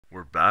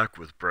We're back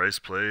with Bryce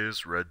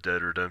Plays Red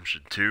Dead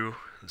Redemption 2.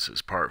 This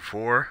is part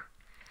 4.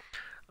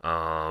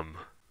 Um,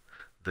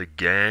 the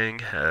gang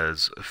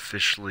has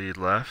officially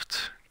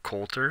left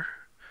Coulter,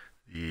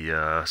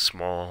 the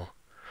small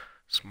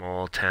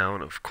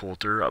town of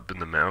Coulter up in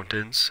the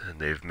mountains, and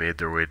they've made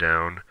their way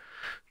down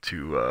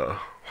to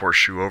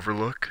Horseshoe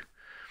Overlook.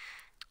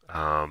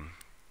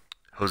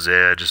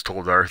 Hosea just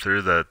told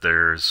Arthur that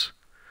there's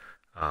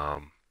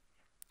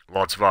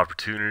lots of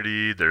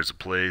opportunity. There's a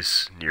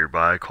place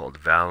nearby called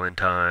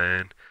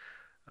Valentine,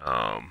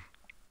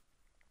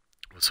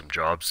 with some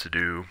jobs to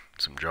do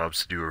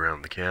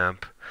around the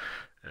camp.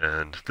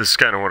 And this is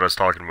kind of what I was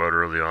talking about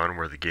early on,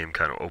 where the game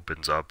kind of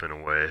opens up in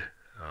a way.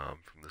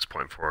 From this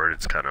point forward,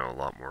 it's kind of a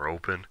lot more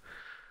open.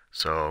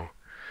 So,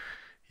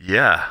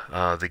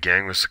 yeah, the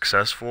gang was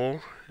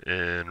successful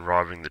in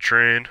robbing the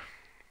train.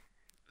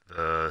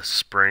 The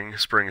spring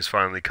has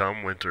finally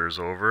come, winter is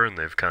over, and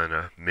they've kind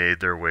of made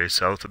their way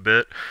south a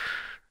bit,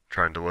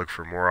 trying to look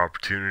for more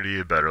opportunity,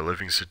 a better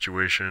living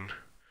situation.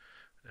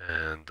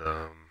 And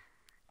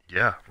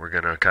yeah, we're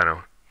gonna kind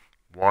of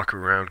walk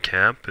around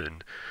camp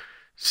and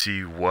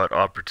see what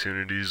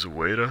opportunities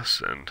await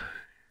us and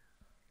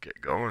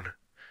get going.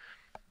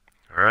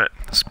 Alright,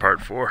 this is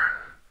part 4.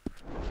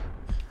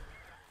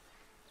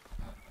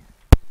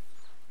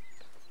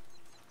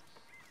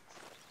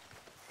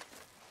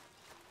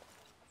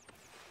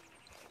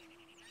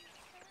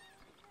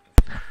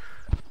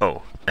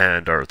 Oh,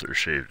 and Arthur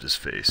shaved his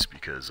face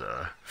because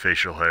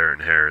facial hair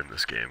and hair in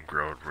this game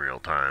grow in real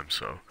time,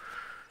 so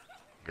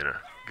I'm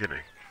gonna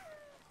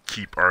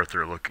keep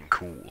Arthur looking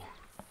cool.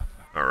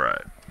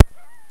 Alright.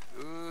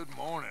 Good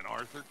morning,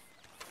 Arthur.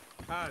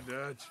 Hi,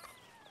 Dutch.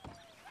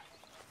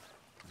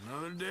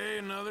 Another day,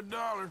 another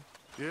dollar.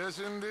 Yes,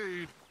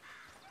 indeed.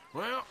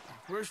 Well,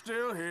 we're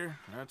still here.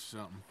 That's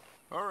something.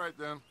 All right,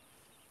 then.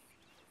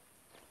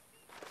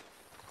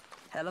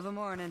 Hell of a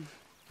morning.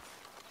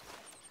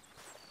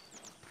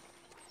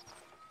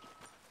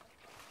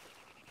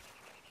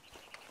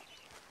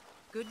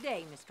 Good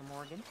day, Mr.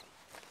 Morgan.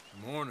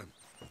 Morning.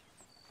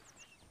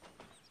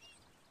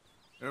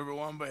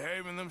 Everyone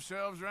behaving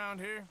themselves around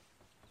here?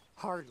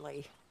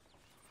 Hardly.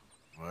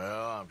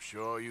 Well, I'm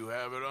sure you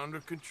have it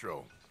under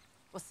control.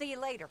 We'll see you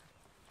later.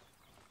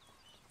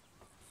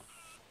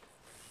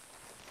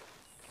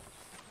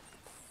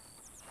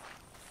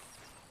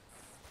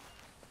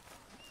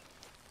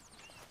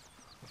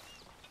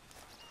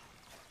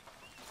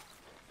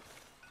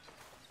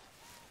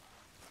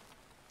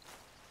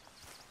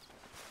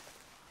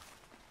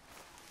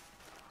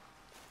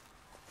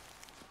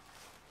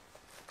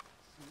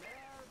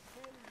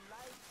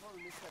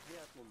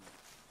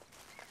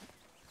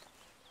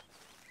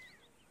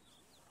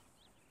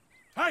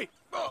 Hey!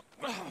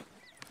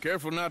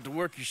 Careful not to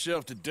work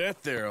yourself to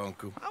death there,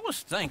 Uncle. I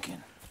was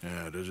thinking.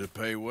 Yeah, does it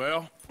pay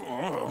well?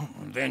 Oh,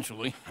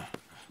 eventually.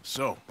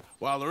 So,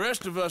 while the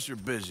rest of us are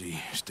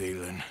busy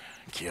stealing,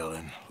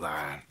 killing,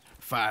 lying,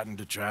 fighting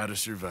to try to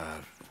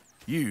survive,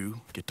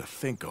 you get to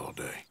think all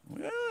day.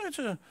 Well, it's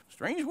a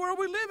strange world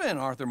we live in,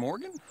 Arthur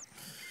Morgan.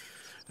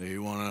 Do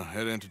you want to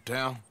head into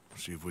town?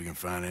 See if we can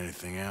find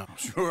anything out?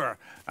 Sure.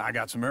 I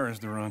got some errands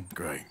to run.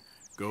 Great.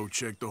 Go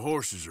check the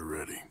horses are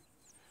ready.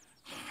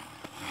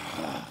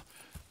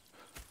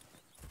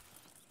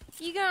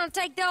 You gonna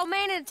take the old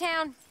man into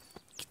town?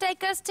 You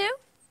take us too?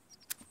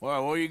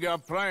 Well, what you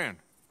got planned?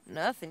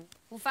 Nothing.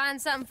 We'll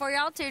find something for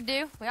y'all to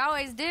do. We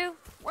always do.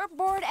 We're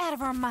bored out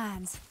of our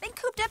minds. Been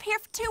cooped up here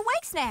for 2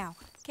 weeks now.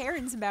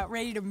 Karen's about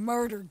ready to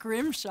murder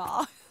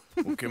Grimshaw.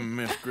 Well, can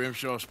Miss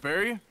Grimshaw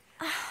spare you?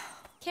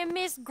 Can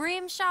Miss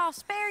Grimshaw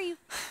spare you?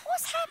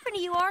 What's happened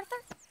to you, Arthur?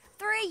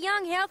 3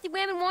 young, healthy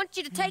women want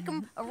you to take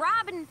them a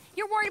robbing.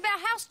 You're worried about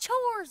house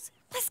chores.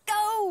 Let's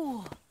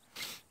go.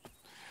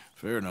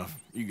 Fair enough.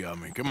 You got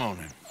me. Come on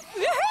in.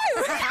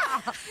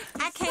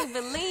 I can't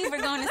believe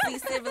we're going to see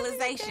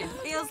civilization.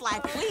 Feels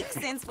like weeks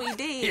since we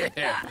did.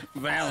 Yeah,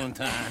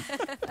 Valentine.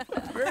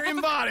 Very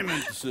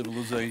embodiment of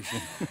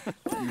civilization.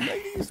 You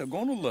ladies are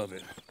gonna love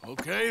it.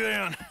 Okay,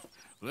 then.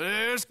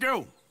 Let's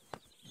go.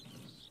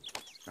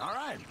 All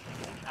right.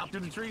 Out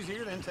to the trees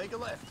here, then take a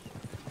left.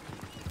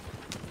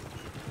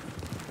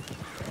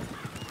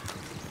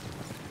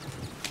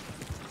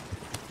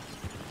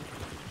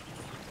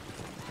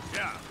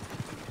 Yeah.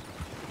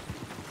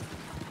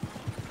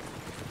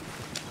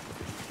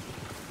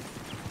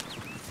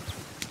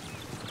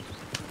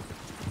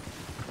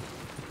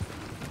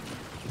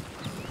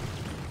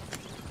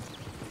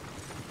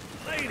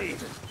 Ladies,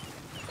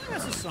 sing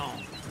us a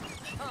song.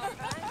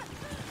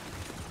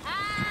 I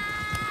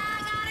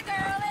got a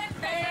girl in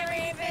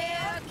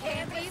Berryville.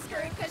 Can't be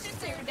screwed 'cause she's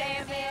too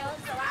damn ill.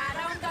 So I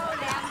don't go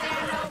down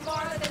there no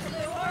more. This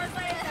blue horse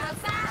lays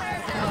outside her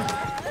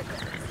door.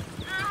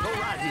 Go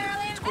right here.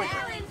 Girl in It's quick.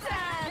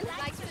 Valentine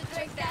likes to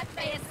drink that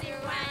fancy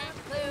wine.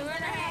 Blue in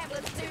her hat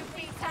with 2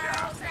 feet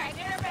tall.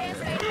 Scratching her pants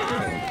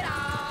before it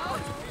all.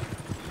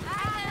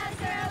 I got a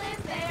girl in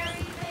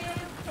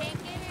Berryville. Can't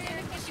get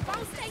her 'cause she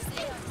won't stay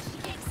still. She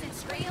kicks and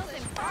squeals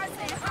and farts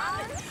and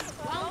hollers.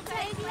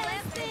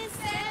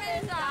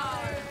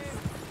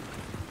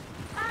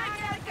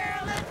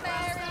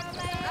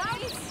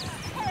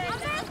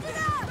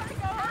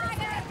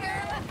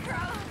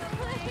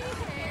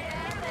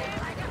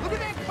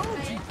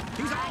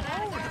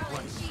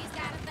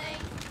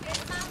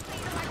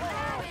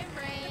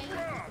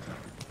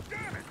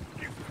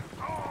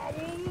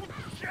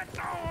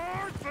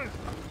 Arthur!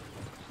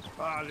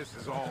 Ah, this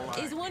is all I...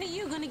 Is one of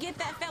you gonna get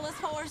that fella's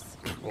horse?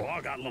 Well,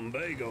 I got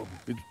lumbago.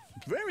 It's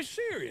very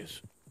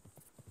serious.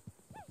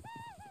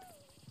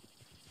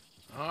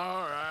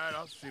 All right,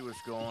 I'll see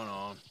what's going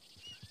on.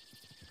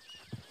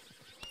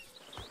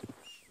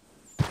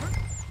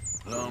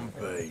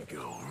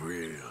 Lumbago,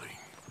 really?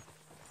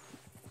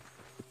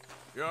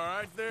 You all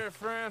right there,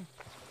 friend?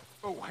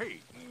 Oh, hey,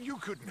 you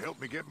couldn't help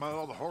me get my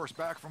other horse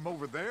back from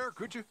over there,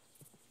 could you?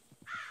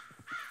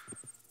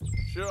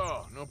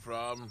 Sure, no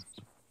problem.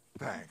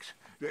 Thanks.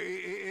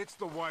 It's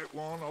the white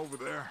one over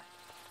there.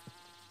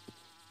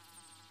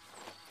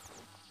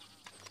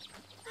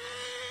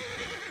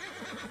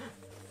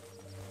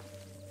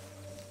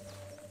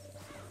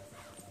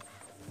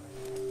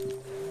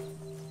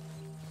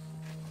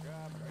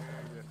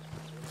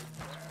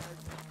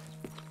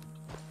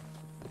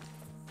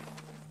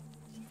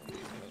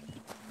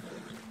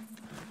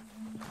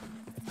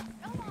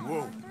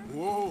 Whoa,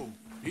 whoa,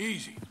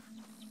 easy.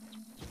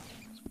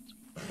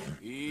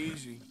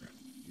 Easy.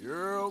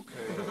 You're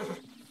okay.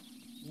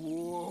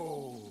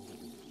 Whoa.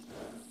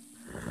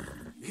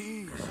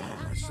 Easy.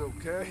 It's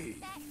okay.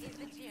 That is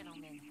the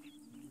gentleman.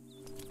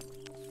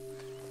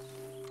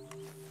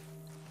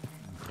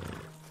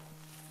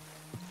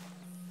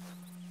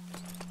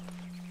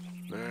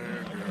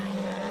 There,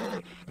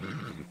 girl.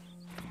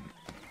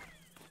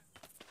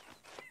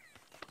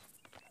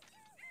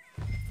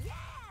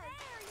 Yeah,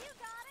 there, you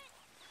got it.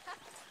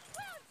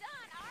 Well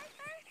done,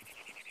 Arthur.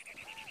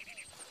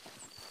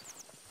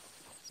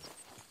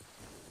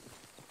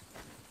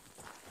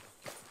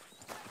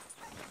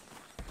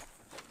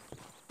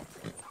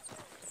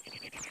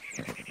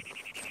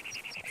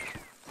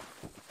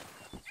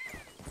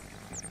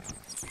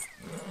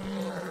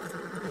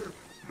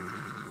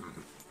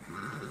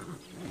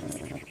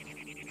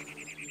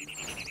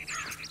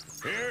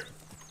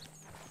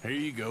 Here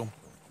you go.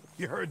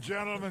 You're a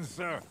gentleman,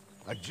 sir.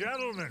 A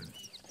gentleman.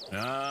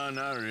 No,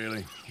 not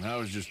really. I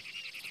was just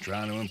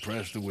trying to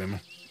impress the women.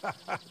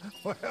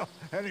 Well,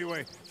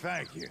 anyway,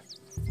 thank you.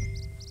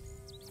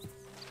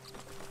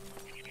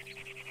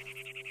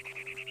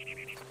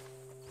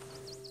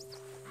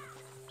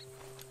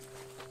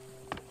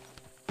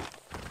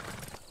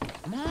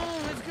 Come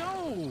on, let's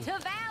go. To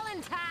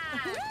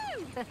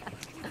Valentine.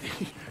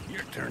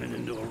 You're turning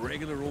into a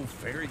regular old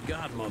fairy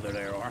godmother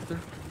there, Arthur.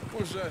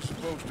 What's that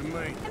supposed to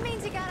mean? It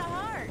means he got a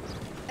heart.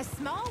 A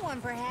small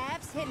one,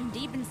 perhaps, hidden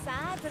deep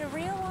inside, but a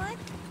real one.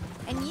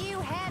 And you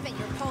haven't,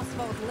 you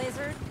pulse-boat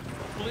lizard.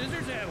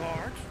 Blizzards have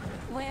hearts.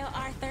 Well,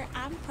 Arthur,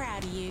 I'm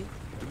proud of you.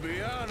 To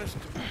be honest,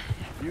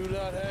 if you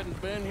lot hadn't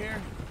been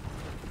here,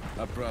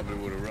 I probably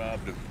would have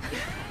robbed him.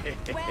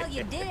 Well,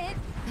 you did.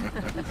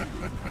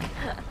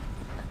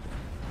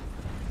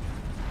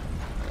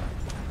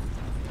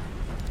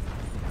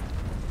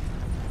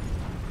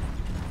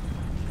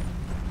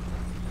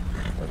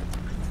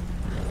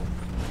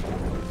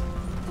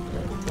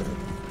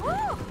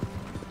 Woo!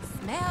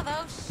 Smell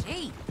those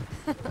sheep.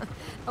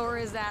 Or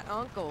is that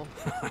Uncle?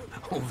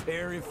 Oh,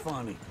 very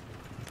funny.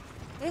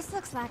 This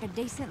looks like a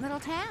decent little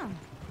town.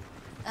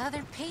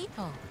 Other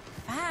people,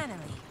 finally.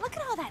 Look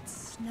at all that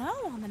snow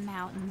on the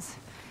mountains.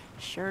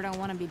 Sure don't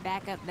want to be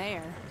back up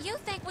there. You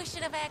think we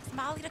should have asked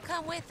Molly to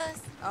come with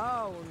us?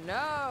 Oh,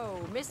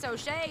 no. Miss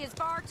O'Shea is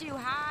far too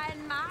high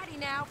and mighty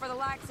now for the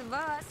likes of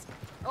us.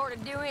 Or to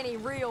do any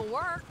real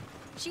work.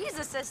 She's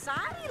a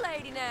society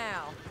lady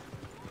now.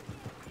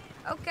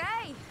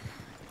 Okay.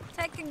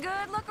 Take a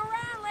good look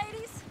around,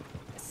 ladies.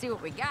 Let's see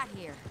what we got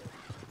here.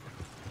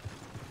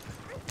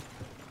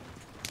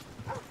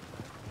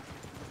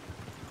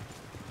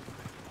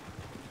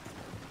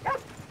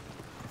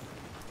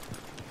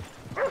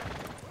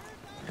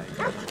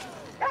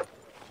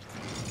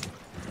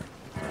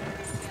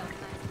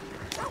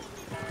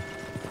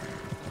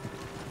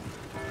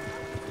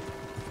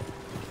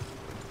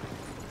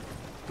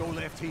 Go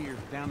left here,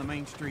 down the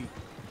main street.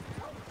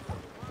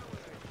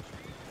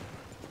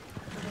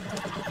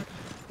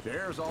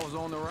 Sheriff's always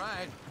on the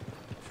right.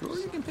 Sure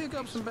you can pick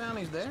up some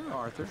bounties there,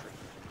 Arthur.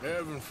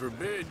 Heaven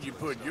forbid you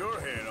put your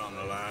head on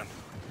the line.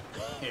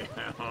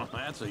 Yeah,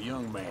 that's a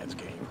young man's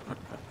game.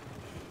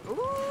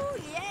 Ooh,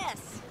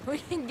 yes. We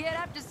can get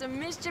up to some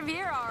mischief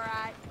here, all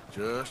right.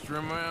 Just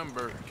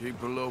remember,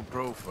 keep a low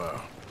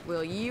profile.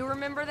 Will you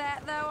remember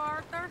that, though,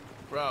 Arthur?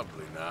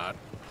 Probably not.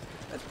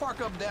 Let's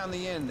park up down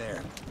the end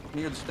there,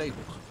 near the stables.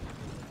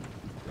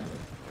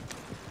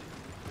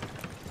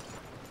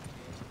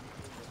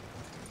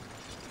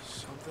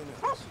 Something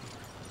else.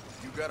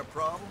 You got a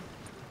problem?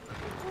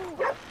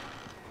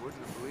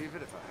 Wouldn't believe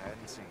it if I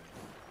hadn't seen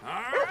it.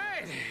 All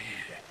right.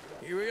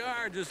 Here we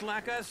are, just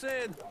like I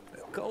said.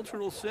 The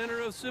cultural center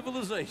of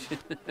civilization.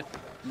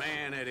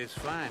 Man at his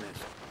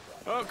finest.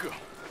 Uncle,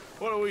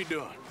 what are we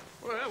doing?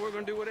 Well, we're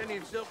gonna do what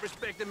any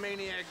self-respecting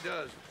maniac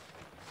does.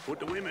 Put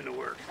the women to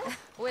work.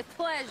 With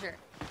pleasure.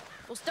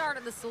 We'll start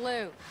at the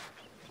saloon.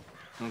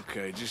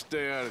 Okay, just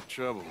stay out of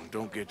trouble and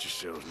don't get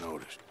yourselves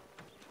noticed.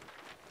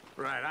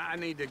 Right, I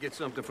need to get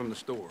something from the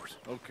stores.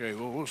 Okay,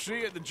 well, we'll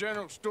see you at the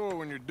general store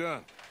when you're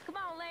done. Come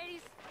on,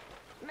 ladies.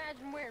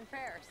 Imagine we're in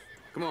Paris.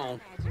 Come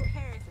on.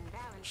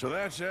 So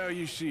that's how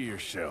you see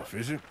yourself,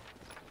 is it?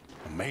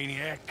 A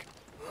maniac?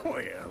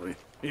 Well,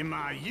 in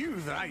my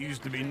youth, I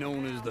used to be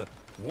known as the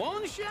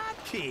one-shot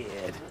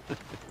kid.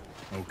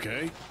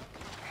 Okay.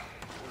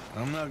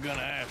 I'm not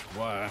gonna ask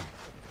why.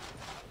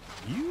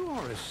 You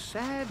are a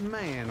sad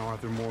man,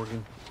 Arthur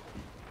Morgan.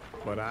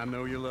 But I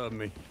know you love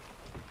me.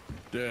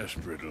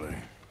 Desperately.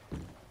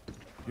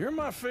 You're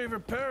my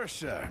favorite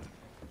parasite.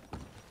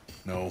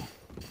 No,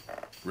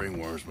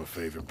 ringworm's my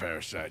favorite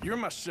parasite. You're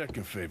my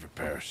second favorite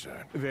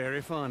parasite.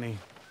 Very funny.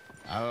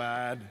 I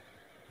lied.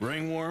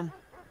 Ringworm,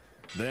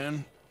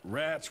 then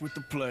rats with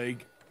the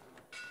plague,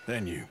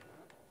 then you.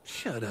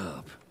 Shut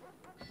up.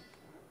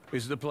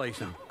 This is the place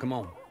now. Come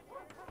on.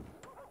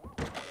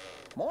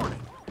 Morning.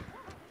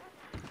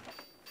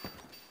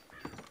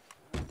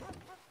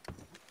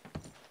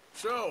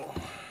 So,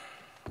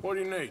 what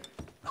do you need?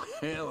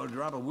 Hell, a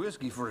drop of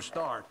whiskey for a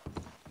start.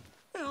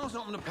 You know,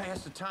 something to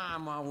pass the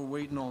time while we're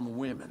waiting on the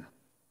women.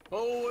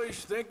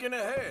 Always thinking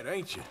ahead,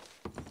 ain't you?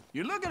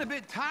 You're looking a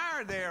bit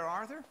tired there,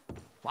 Arthur.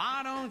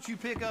 Why don't you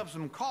pick up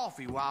some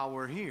coffee while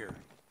we're here?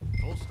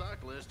 Full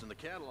stock list in the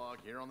catalog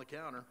here on the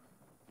counter.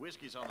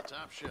 Whiskey's on the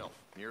top shelf,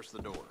 nearest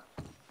the door.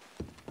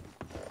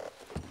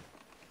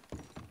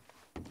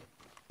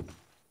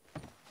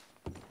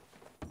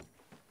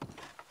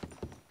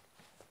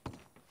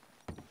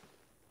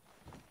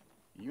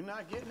 You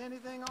not getting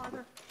anything,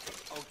 Arthur?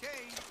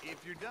 Okay,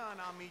 if you're done,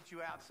 I'll meet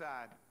you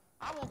outside.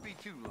 I won't be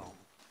too long.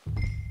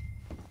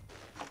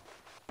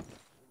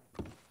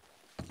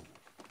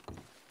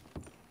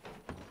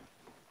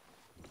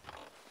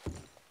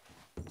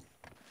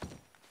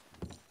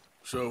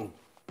 So,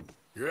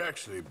 you're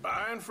actually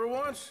buying for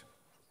once?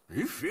 Are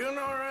you feeling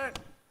all right?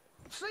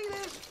 See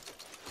this?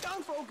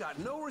 Young folk got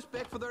no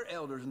respect for their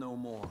elders no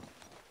more.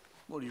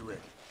 What do you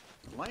reckon?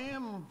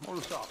 Lamb or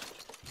the sausage?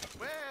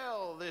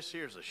 Well, this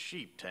here's a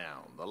sheep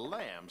town. The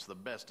lamb's the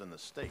best in the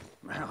state.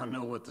 Now I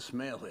know what the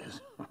smell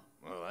is.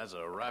 Well, that's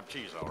a ripe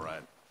cheese, all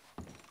right.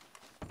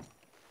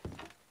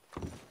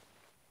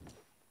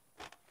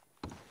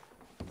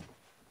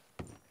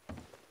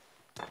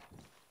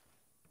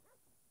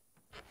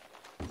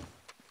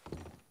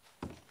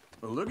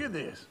 Well, look at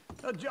this.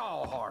 A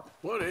jaw harp.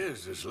 What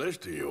is this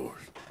list of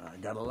yours? I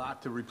got a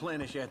lot to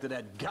replenish after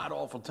that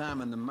god-awful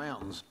time in the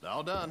mountains.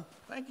 All done.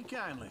 Thank you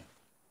kindly.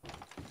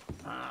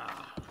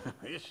 Ah,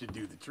 this should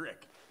do the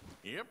trick.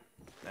 Yep,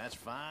 that's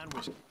fine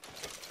whiskey.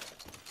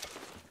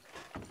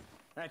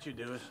 That should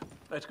do us.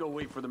 Let's go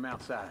wait for them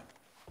outside.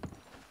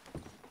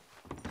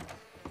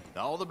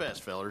 All the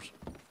best, fellers.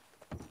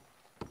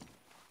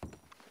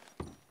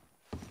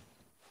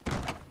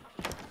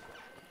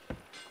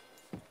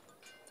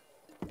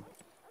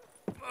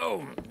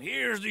 Oh,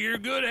 here's to your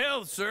good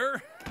health,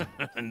 sir.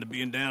 And to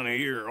being down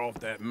here off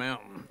that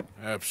mountain.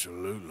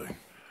 Absolutely.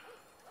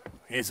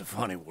 It's a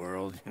funny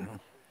world, you know.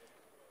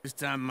 This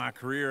time in my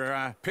career,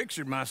 I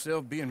pictured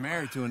myself being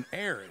married to an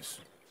heiress.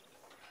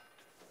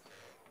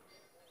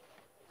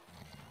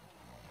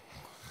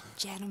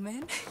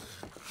 Gentlemen,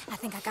 I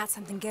think I got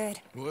something good.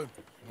 What?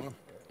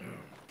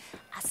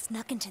 I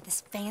snuck into this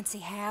fancy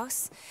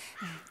house,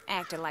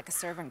 acted like a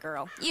servant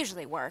girl.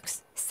 Usually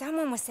works.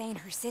 Someone was saying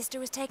her sister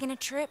was taking a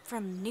trip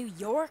from New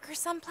York or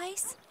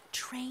someplace.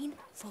 Train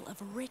full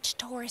of rich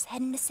tourists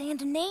heading to Saint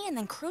Denis and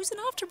then cruising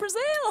off to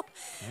Brazil.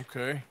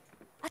 Okay.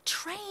 A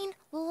train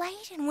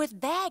laden with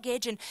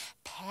baggage and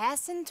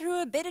passing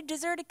through a bit of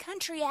deserted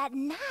country at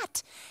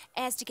night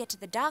as to get to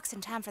the docks in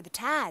time for the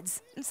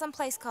tides in some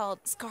place called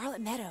Scarlet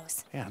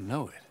Meadows. Yeah, I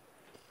know it.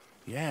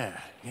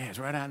 Yeah, it's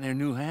right out near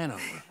New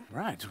Hanover.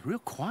 Right, it's real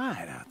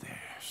quiet out there.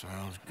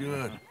 Sounds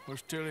good.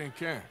 Where's Tilly and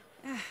Karen?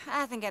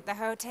 I think at the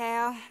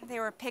hotel. They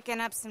were picking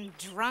up some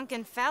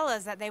drunken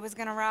fellas that they was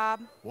gonna rob.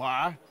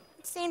 Why?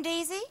 It seemed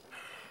easy.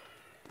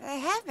 They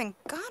have been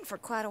gone for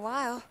quite a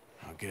while.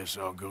 I guess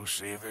I'll go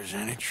see if there's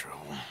any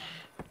trouble.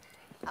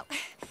 Oh,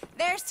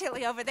 there's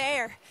Tilly over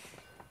there.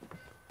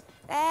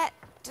 That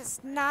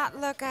does not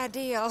look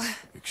ideal.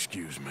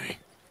 Excuse me.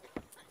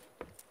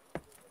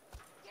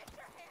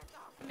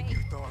 You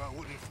thought I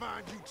wouldn't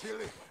find you,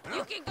 Tilly? Huh?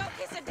 You can go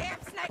kiss a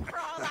damn snake for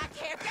all I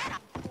care. Get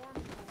up!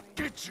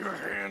 Get your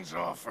hands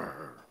off of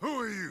her. Who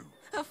are you?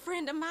 A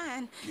friend of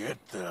mine. Get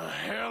the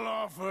hell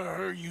off of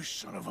her, you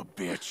son of a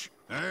bitch.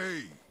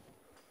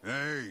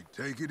 Hey,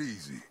 take it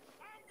easy.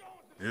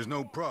 There's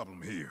no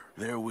problem here.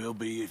 There will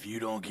be if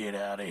you don't get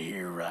out of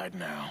here right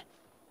now.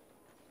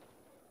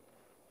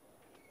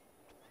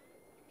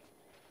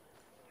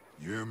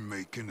 You're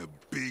making a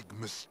big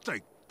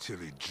mistake,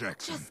 Tilly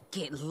Jackson. Just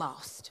get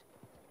lost.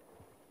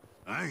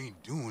 I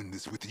ain't doing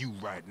this with you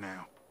right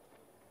now.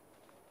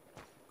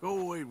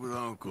 Go wait with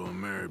Uncle and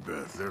Mary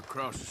Beth. They're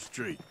across the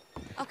street.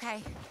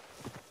 Okay.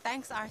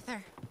 Thanks,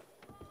 Arthur.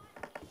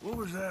 What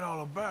was that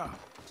all about?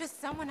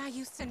 Just someone I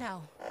used to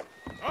know.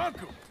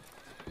 Uncle!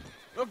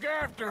 Look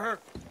after her.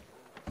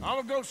 I'm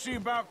gonna go see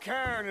about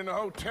Karen in the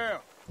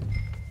hotel.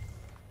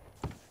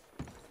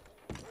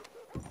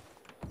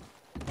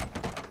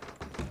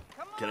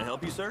 Can I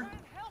help you, sir?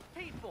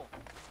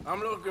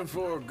 I'm looking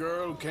for a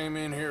girl who came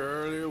in here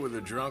earlier with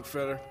a drunk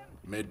fella.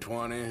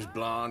 Mid-20s,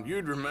 blonde.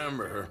 You'd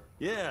remember her.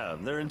 Yeah,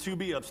 they're in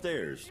 2B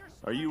upstairs.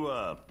 Are you,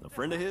 a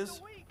friend of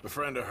his? A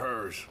friend of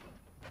hers.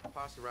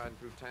 Posse riding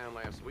through town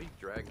last week,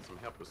 dragging some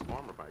helpless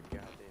farmer by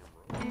goddamn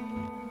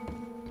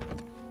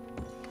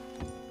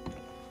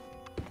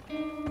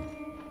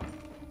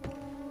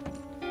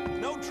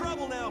road. No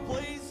trouble now,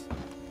 please.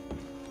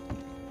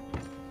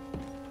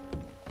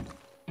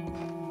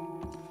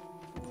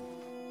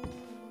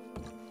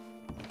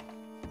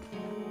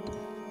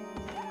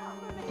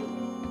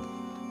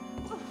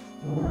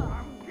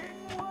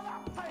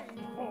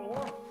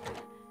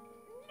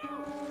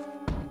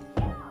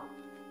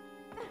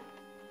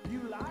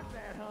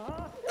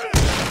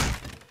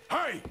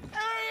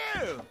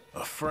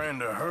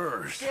 Friend of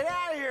hers. Get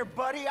out of here,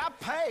 buddy. I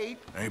paid.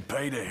 Ain't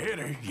paid to hit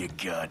her, you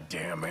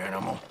goddamn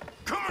animal.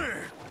 Come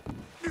here!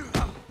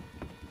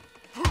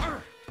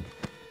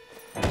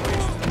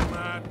 Wasting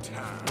my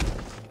time.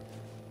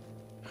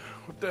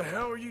 What the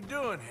hell are you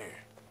doing here?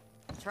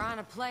 Trying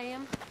to play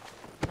him.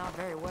 Not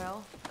very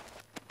well.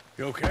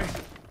 You okay?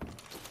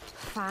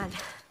 Fine.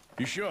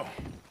 You sure?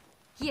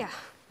 Yeah.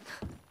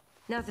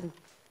 Nothing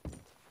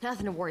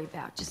to worry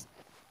about. Just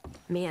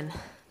men.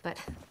 But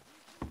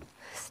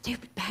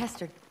stupid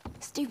bastard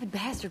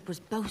was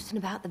boasting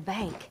about the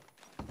bank.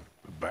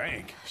 The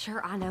bank?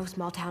 Sure, I know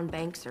small town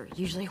banks are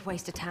usually a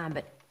waste of time,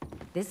 but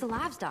this is a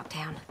livestock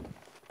town.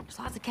 There's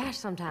lots of cash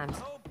sometimes.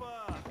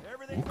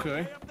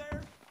 Okay.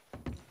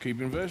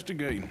 Keep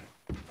investigating.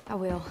 I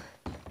will.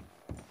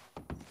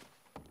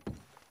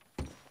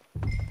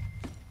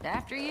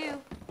 After you.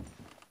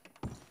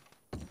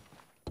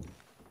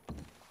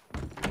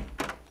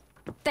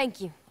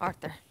 Thank you,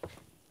 Arthur.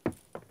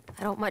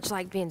 I don't much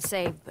like being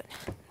saved, but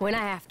when I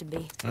have to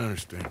be. I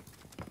understand.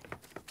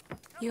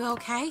 You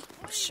okay?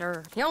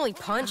 Sure. He only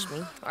punched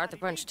me. Arthur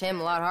punched him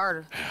a lot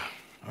harder.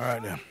 All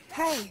right, then.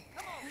 Hey,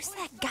 who's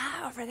that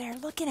guy over there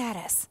looking at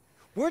us?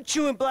 Weren't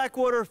you in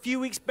Blackwater a few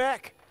weeks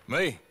back?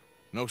 Me?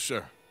 No,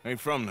 sir. Ain't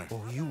from there.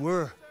 Oh, you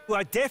were. Well,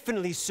 I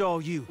definitely saw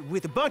you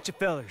with a bunch of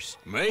fellers.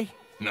 Me?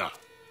 No.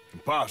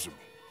 Impossible.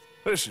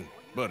 Listen,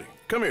 buddy,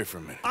 come here for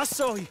a minute. I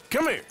saw you.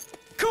 Come here.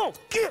 Come on,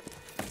 get!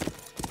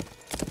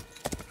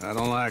 I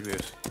don't like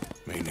this.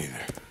 Me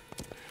neither.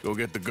 Go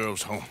get the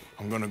girls home.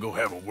 I'm gonna go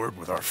have a word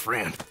with our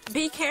friend.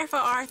 Be careful,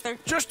 Arthur.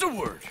 Just a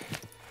word.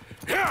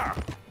 Yeah!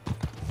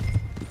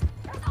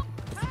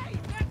 Hey,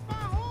 that's my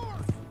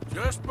horse!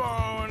 Just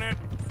borrowing it.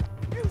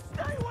 You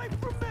stay away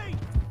from me!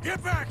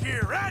 Get back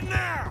here, right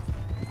now!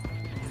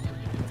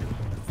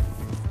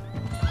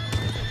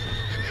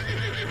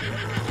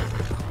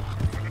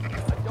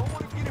 I don't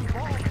want to get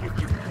involved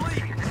with you,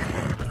 please!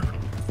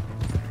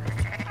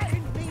 I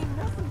didn't mean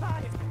nothing by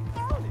it.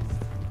 Honest.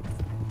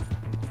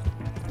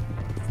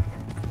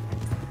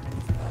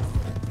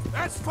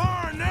 That's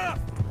far enough!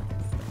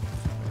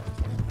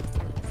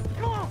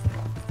 Come on!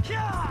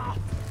 Yeah!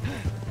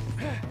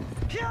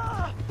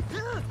 Yeah!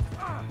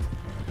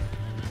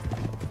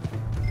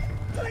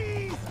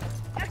 Please!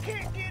 I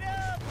can't get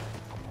up!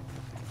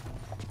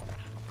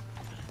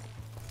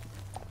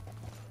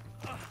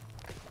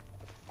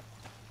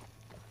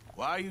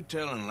 Why are you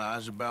telling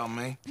lies about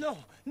me? No.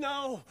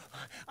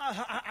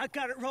 I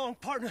got it wrong,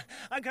 partner.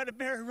 I got it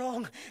very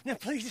wrong. Now,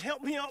 please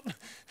help me up.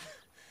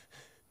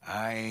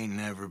 I ain't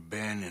never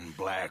been in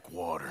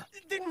Blackwater.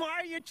 Then why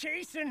are you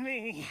chasing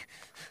me?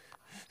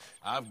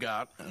 I've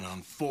got an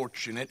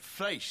unfortunate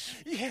face.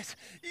 Yes,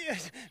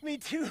 me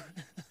too.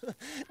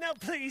 Now,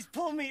 please,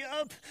 pull me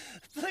up.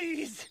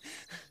 Please.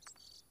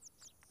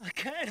 I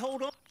can't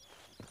hold on.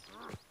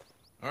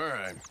 All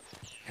right,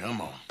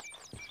 come on.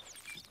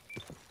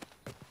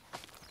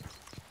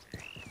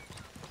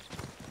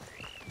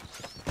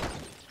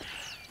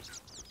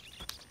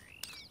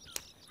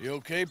 You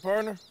okay,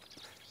 partner?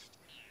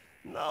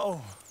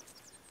 No.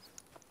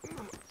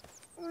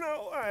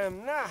 No, I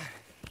am not.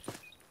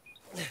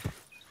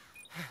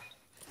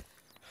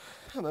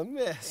 I'm a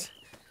mess.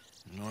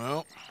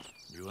 Well,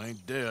 you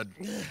ain't dead.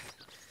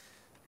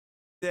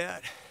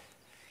 Dad.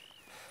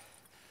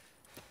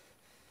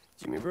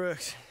 Jimmy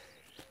Brooks.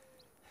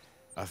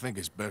 I think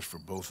it's best for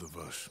both of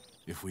us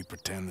if we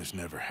pretend this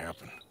never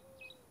happened.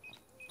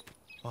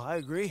 Well, I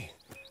agree.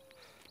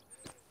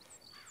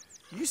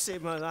 You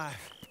saved my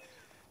life.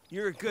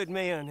 You're a good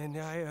man, and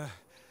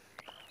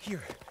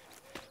Here.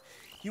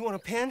 You want a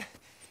pen?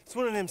 It's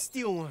one of them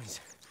steel ones.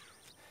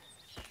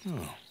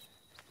 Oh.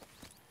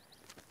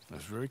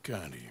 That's very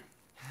kind of you.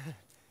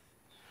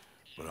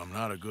 But I'm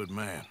not a good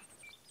man,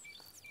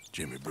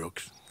 Jimmy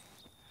Brooks.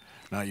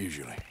 Not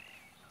usually.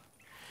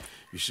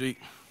 You see,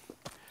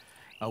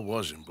 I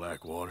was in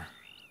Blackwater.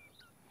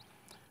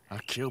 I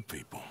killed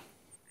people.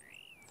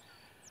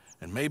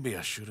 And maybe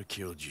I should have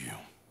killed you.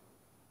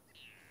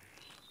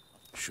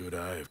 Should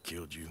I have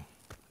killed you,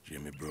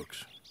 Jimmy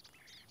Brooks?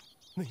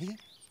 Me?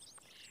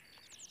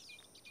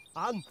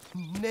 I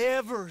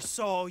never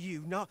saw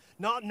you. Not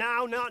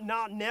now,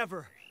 not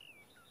never.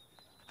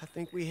 I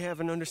think we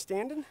have an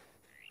understanding.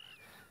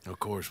 Of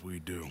course we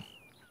do.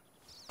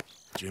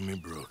 Jimmy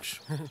Brooks.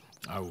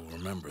 I will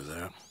remember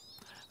that.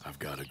 I've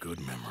got a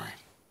good memory.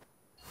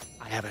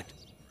 I haven't.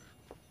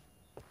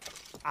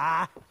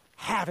 I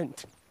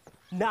haven't.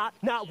 Not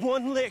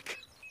one lick.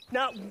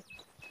 Not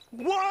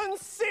 1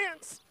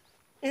 cent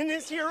in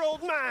this here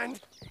old mind.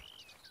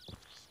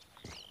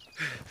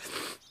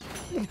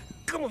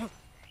 Come on.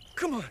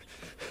 Come on.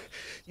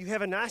 You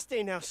have a nice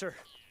day now, sir.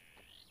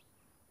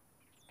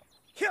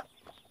 Here.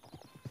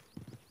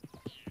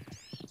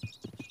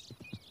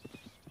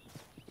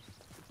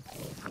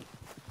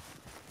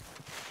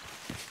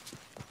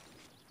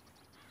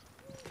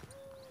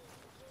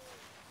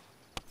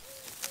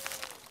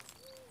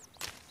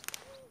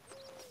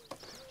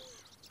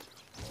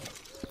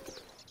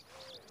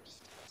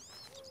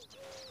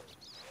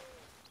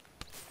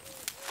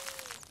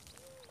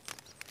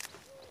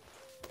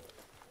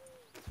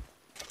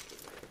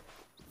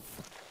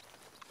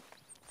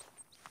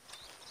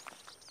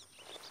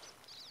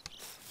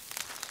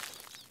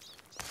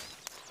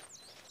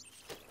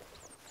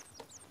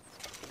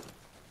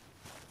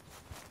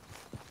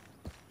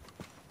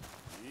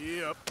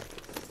 Yep.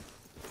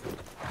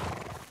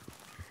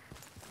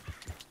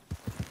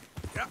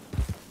 Yep.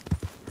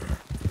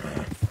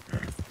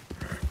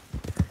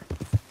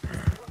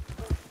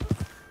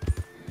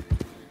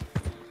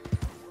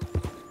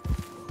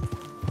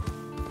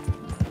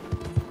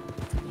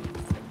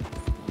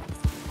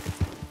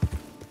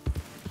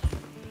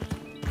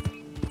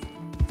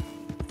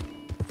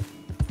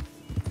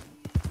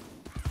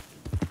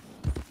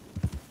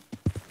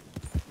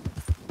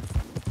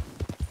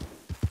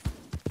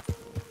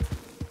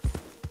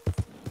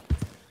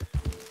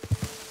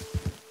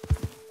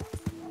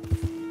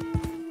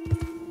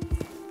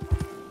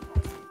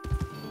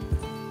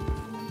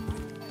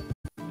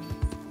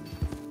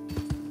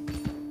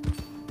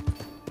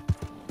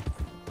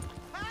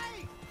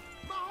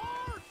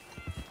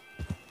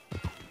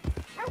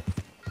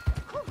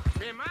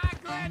 Am I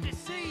glad to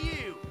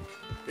see you?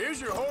 Here's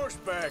your horse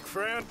back,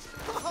 friend.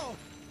 Oh,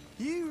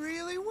 you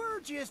really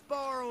were just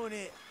borrowing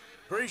it.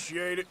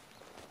 Appreciate it.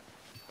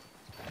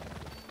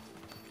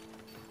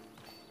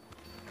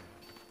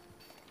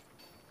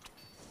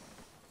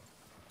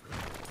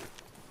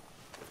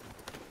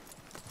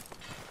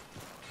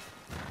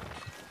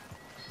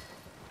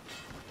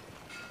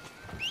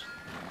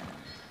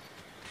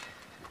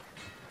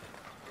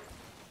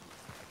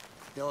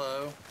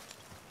 Hello.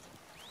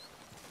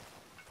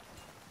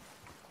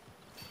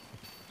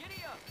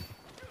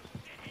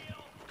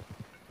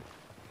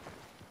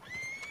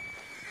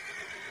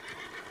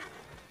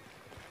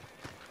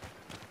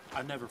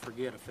 I never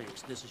forget a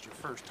face. This is your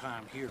first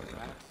time here,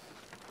 right?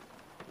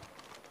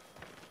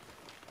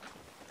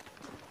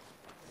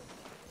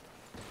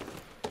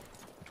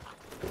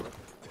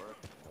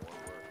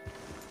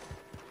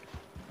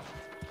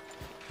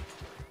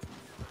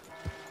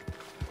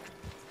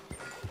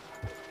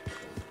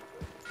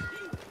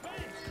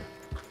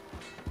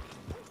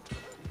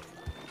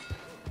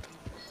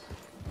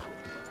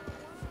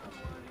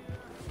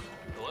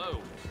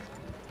 Hello.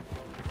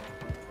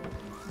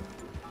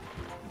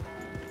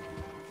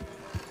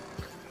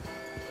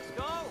 Let's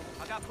go.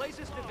 I got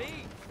places to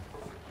be.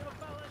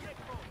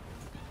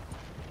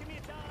 Give me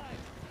a dime.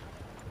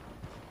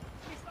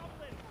 Give me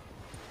something.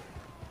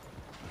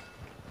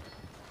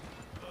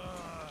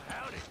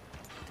 Howdy.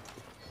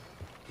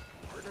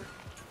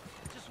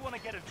 Just want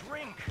to get a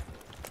drink.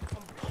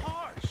 I'm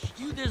parched.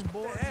 You this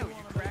boy? Hell, you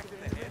cracked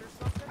in the head or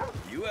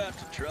something? You out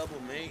to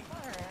trouble me.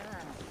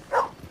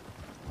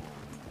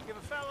 Give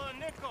a fella a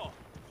nickel.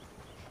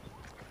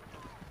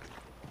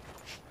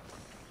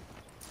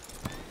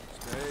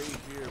 Stay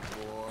here,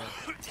 boy.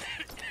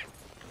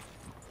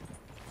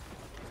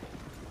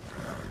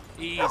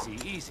 Easy,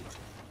 easy.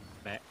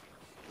 Back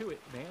to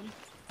it, man.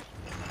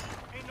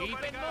 Ain't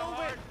nobody got a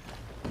heart.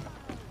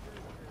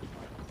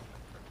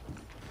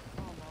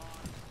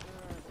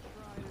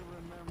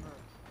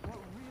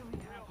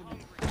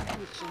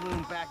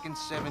 Saloon back in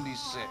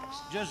 '76.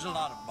 Just a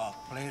lot of bunk,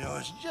 Plato.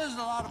 It's just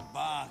a lot of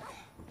bunk.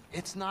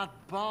 It's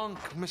not bunk,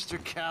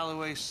 Mr.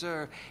 Calloway,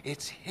 sir.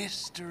 It's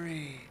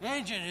history.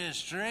 Ancient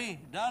history,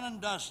 done and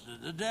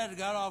dusted. The dead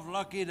got off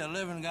lucky, the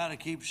living gotta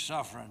keep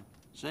suffering.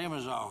 Same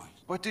as always.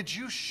 But did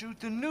you shoot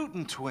the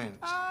Newton twins?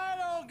 I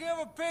don't give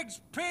a pig's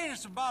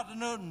penis about the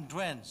Newton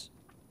twins.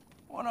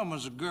 One of them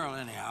was a girl,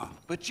 anyhow.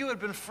 But you had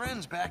been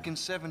friends back in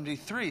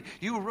 '73.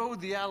 You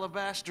rode the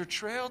Alabaster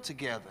Trail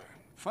together.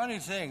 Funny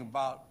thing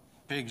about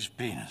pigs'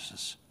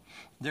 penises.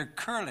 They're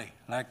curly,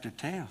 like their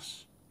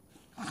tails.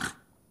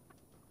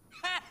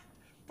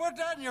 Put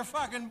that in your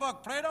fucking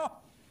book, Plato.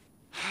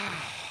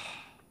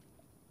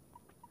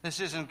 This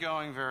isn't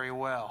going very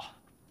well.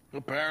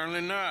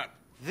 Apparently not.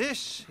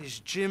 This is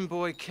Jim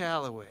Boy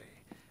Calloway.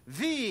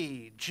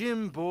 The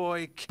Jim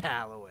Boy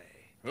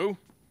Calloway. Who?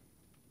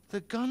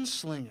 The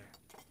gunslinger.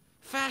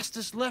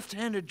 Fastest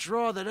left-handed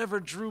draw that ever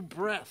drew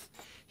breath.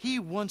 He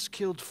once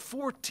killed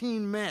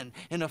 14 men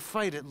in a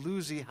fight at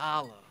Lucy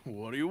Hollow.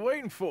 What are you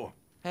waiting for?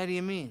 How do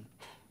you mean?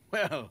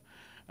 Well,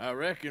 I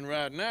reckon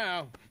right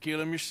now,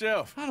 kill him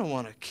yourself. I don't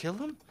want to kill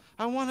him.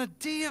 I want to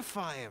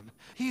deify him.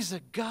 He's a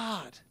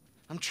god.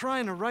 I'm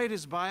trying to write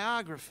his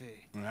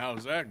biography. And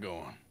how's that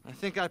going? I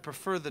think I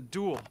prefer the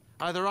duel.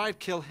 Either I'd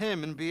kill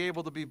him and be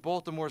able to be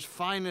Baltimore's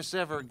finest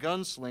ever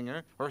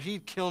gunslinger, or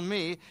he'd kill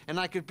me and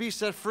I could be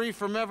set free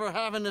from ever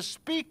having to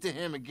speak to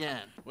him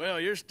again. Well,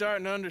 you're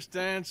starting to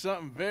understand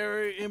something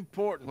very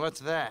important. What's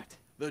that?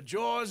 The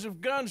joys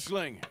of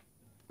gunslinging.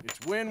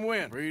 It's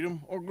win-win,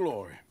 freedom or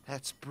glory.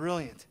 That's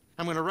brilliant.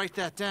 I'm gonna write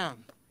that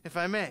down, if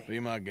I may. Be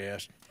my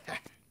guest.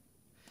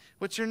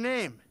 What's your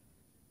name?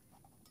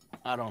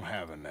 I don't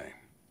have a name.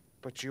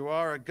 But you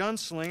are a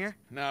gunslinger.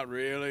 Not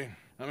really.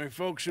 I mean,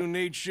 folks who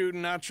need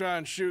shooting, I try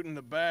and shoot in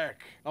the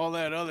back. All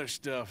that other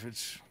stuff,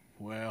 it's,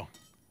 well,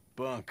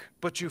 bunk.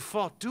 But you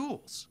fought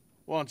duels.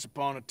 Once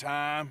upon a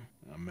time,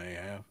 I may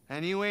have.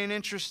 And you ain't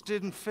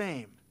interested in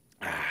fame.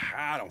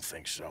 I don't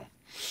think so.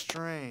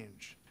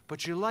 Strange.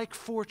 But you like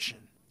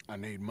fortune. I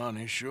need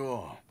money,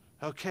 sure.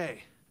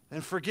 Okay. Then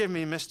forgive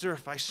me, mister,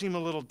 if I seem a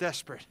little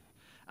desperate.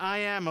 I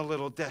am a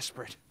little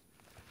desperate.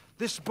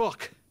 This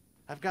book,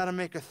 I've got to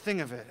make a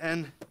thing of it,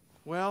 and,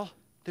 well,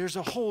 there's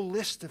a whole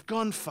list of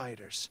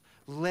gunfighters.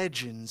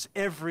 Legends,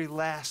 every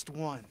last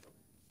one.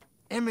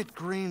 Emmett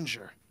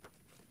Granger,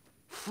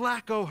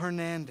 Flaco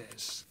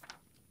Hernandez,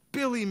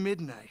 Billy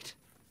Midnight,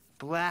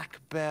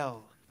 Black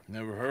Bell.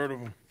 Never heard of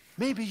them.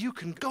 Maybe you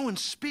can go and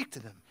speak to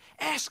them.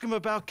 Ask them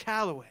about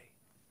Calloway.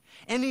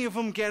 Any of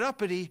them get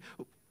uppity,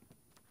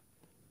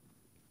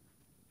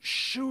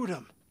 shoot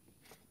them.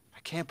 I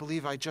can't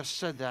believe I just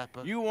said that,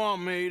 but... You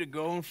want me to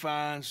go and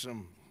find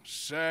some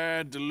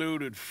sad,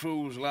 deluded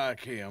fools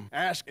like him,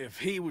 ask if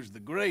he was the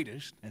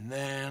greatest, and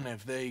then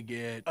if they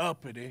get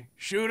uppity,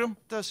 shoot him?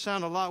 Does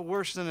sound a lot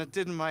worse than it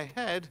did in my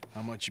head.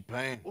 How much you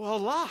paying? Well, a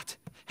lot.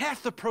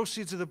 Half the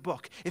proceeds of the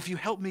book, if you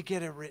help me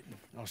get it written.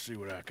 I'll see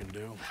what I can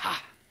do.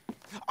 Ha!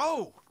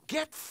 Oh,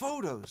 get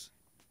photos.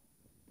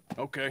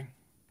 Okay.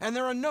 And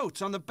there are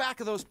notes on the back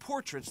of those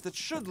portraits that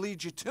should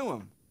lead you to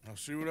him. I'll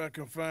see what I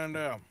can find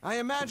out. I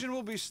imagine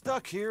we'll be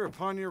stuck here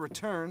upon your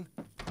return.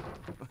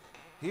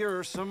 Here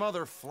or some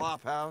other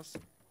flop house.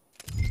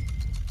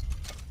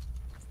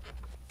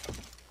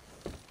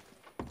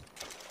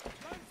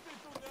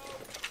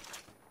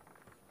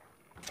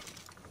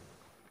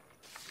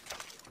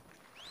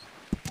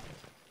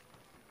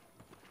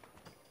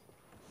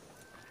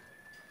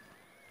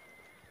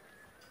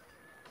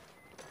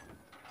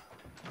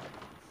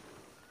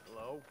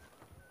 Hello?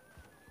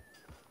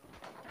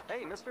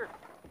 Hey, mister.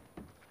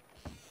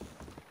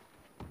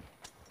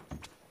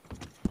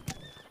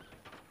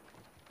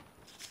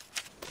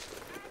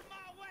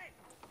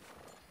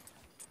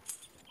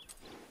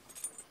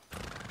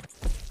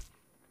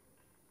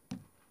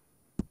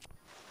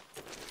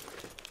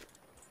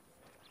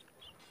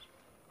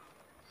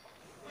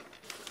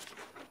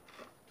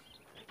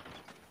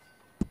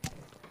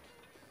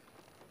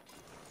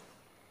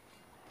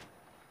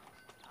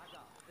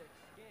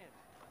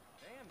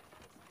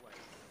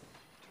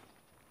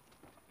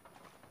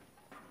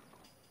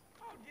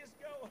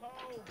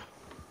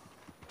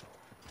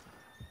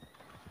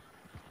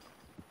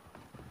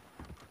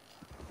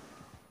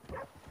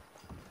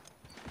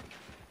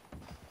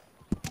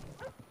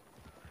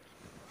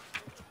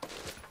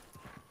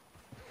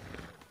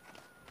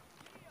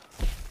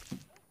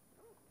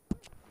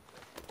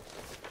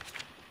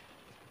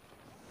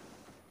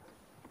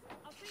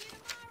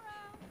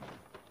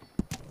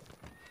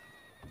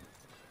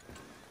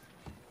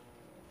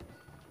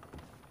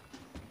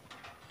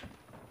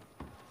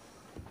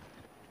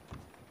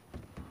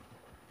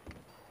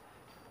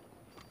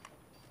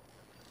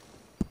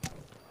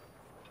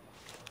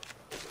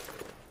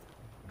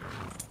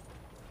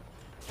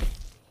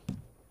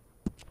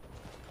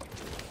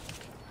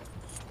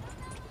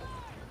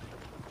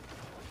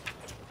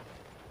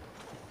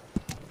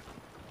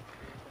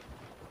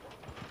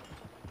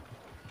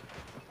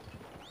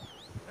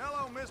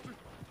 Hello, mister.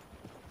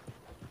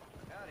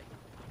 Howdy.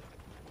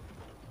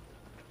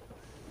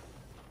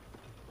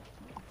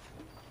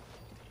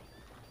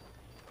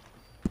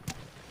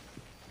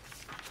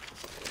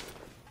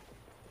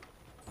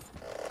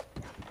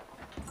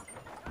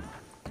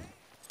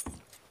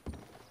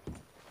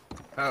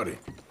 Howdy.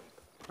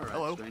 All right,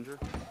 Hello. stranger.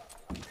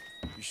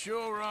 You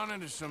sure run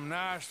into some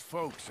nice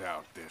folks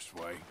out this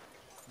way.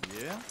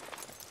 Yeah?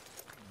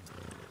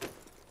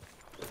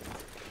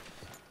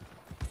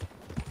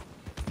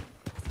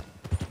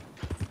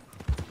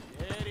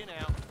 Steady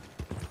now.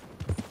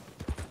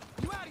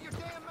 You out of your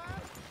damn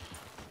mind?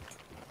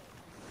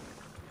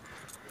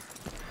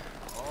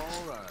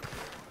 All right.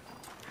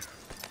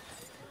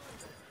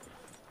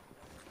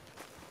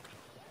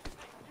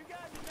 You got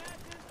any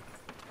matches?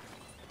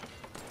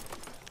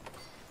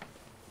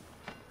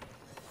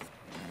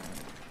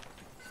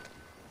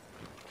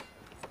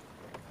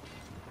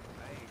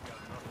 I ain't got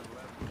nothing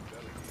left in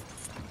belly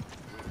deep.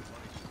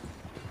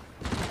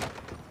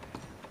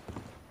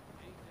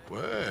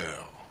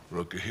 Well,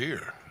 looky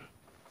here.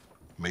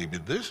 Maybe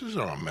this is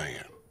our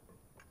man.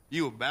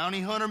 You a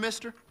bounty hunter,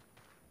 mister?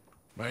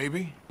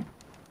 Maybe.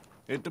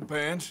 It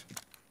depends.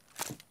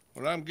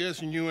 Well, I'm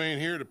guessing you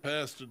ain't here to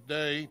pass the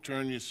day,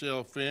 turn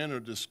yourself in, or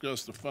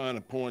discuss the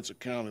finer points of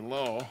county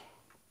law.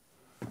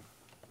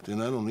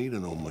 Then I don't need to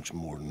know much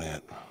more than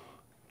that,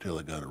 till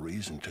I got a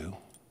reason to.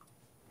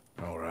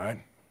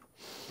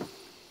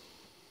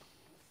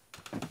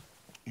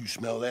 You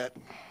smell that?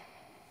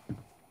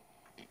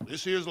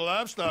 This here's a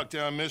livestock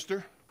town,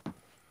 mister.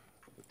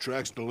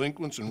 Attracts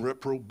delinquents and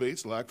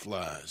reprobates like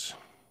flies.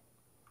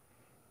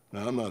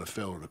 Now, I'm not a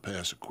fellow to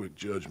pass a quick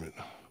judgment,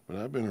 but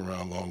I've been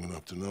around long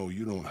enough to know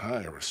you don't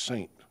hire a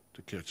saint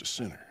to catch a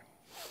sinner.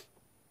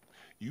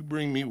 You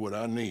bring me what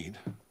I need,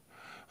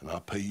 and I'll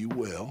pay you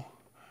well,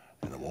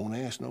 and I won't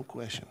ask no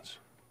questions.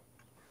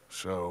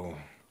 So,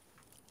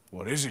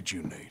 what is it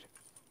you need?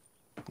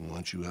 Why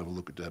don't you have a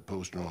look at that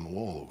poster on the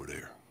wall over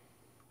there?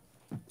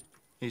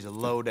 He's a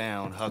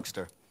low-down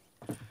huckster.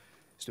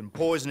 He's been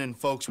poisoning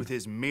folks with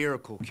his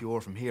miracle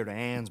cure from here to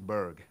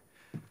Annesburg.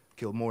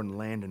 Killed more than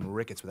Landon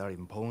Ricketts without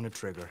even pulling a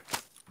trigger.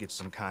 Gets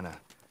some kind of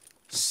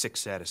sick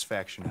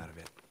satisfaction out of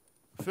it.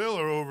 The fella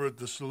over at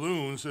the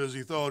saloon says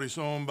he thought he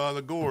saw him by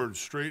the gorge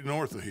straight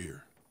north of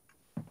here.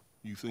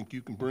 You think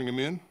you can bring him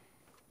in?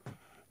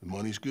 The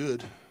money's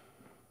good.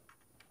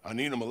 I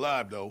need him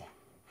alive, though.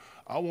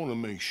 I want to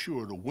make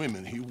sure the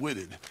women he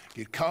witted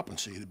get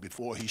compensated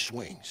before he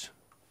swings.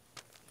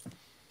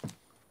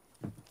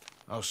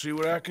 I'll see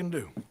what I can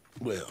do.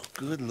 Well,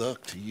 good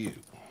luck to you.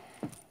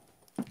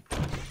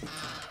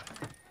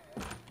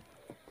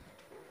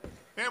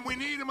 And we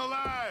need him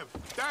alive.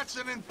 That's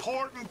an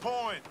important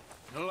point.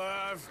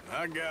 Alive,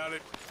 I got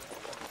it.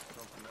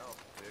 Something else,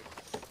 Dick.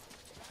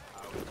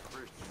 I was a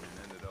Christian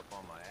and ended up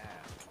on my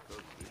ass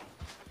because of it.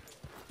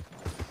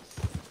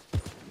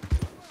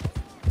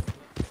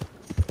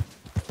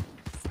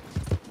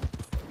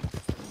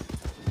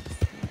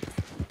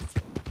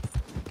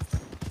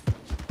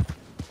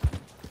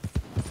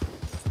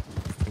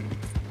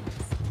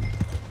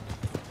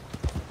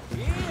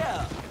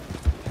 Yeah!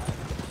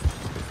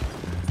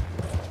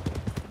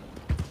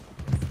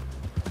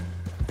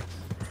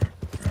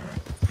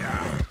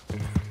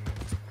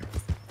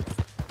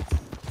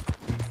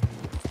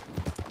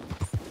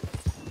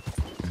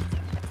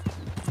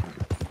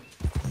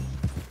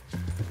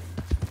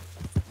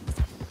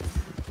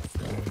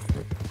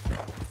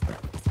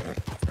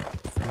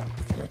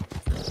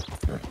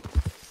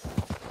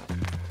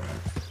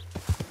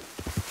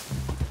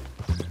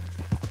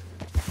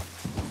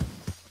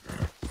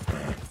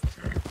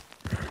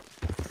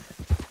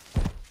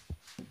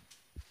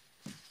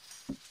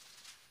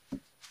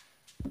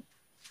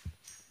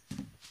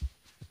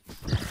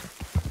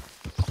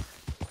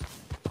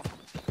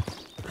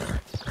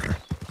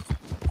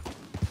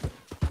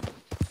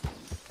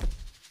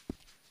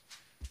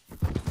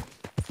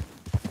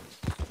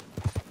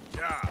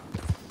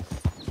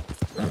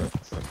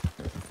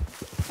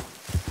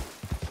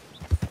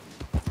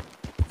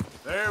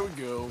 There we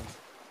go.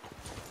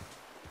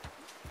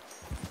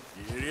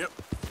 Giddy up.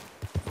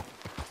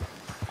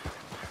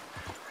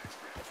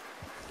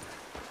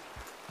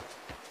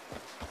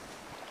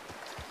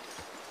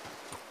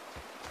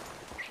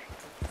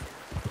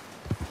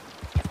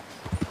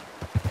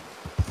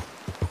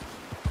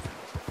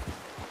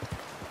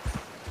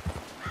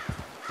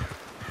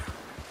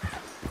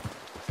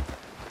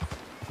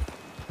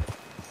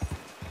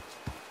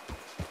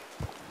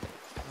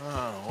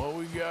 What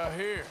we got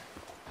here?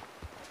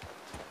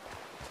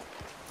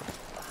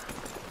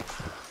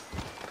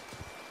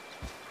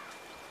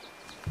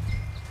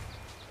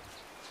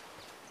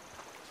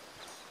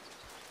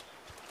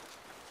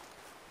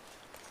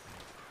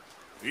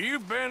 Are you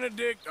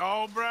Benedict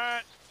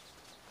Albright?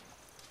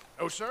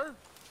 Oh, sir?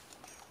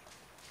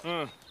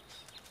 Kind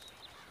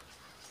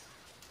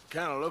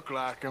of look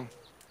like him.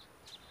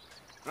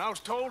 And I was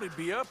told he'd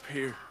be up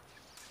here.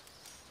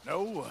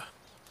 No,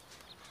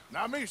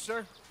 not me,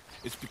 sir.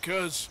 It's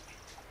because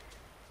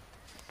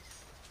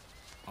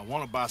I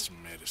want to buy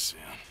some medicine.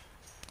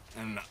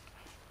 And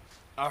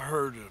I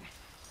heard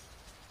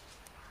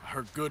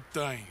good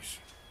things.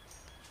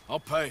 I'll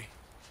pay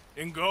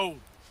in gold.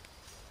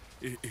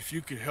 If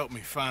you could help me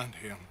find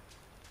him.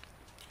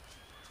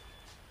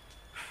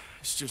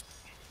 It's just...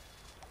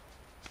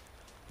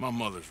 my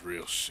mother's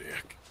real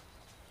sick.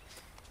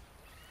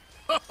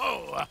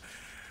 Oh,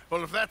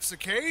 well, if that's the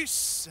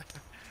case,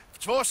 if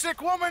it's for a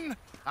sick woman,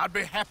 I'd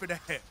be happy to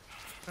help.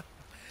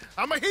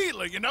 I'm a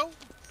healer, you know?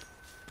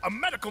 A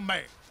medical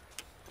man.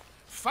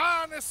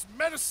 Finest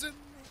medicine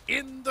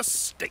in the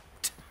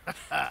state.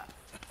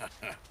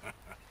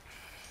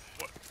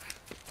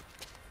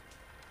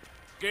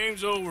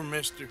 Game's over,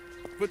 mister.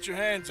 Put your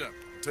hands up.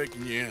 I'm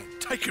taking you in.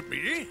 Taking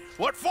me in?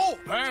 What for?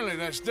 Apparently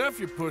that stuff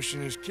you're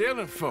pushing is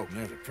killing folk. And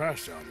there's a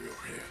price on your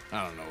head.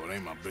 I don't know. It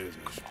ain't my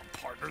business. Come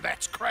on, partner.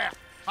 That's crap.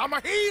 I'm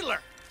a healer.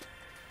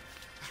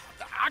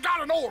 I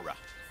got an aura.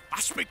 I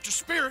speak to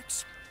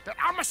spirits.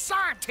 I'm a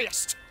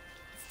scientist.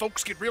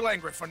 Folks get real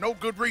angry for no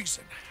good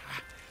reason.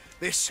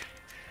 This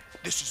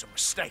is a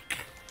mistake.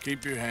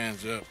 Keep your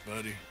hands up,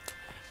 buddy.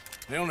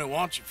 They only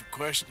want you for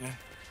questioning.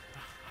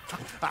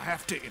 I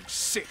have to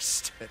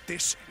insist that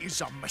this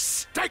is a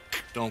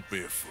mistake. Don't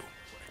be a fool.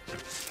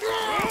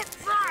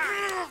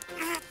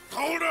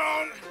 Hold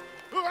on.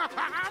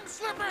 I'm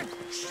slipping.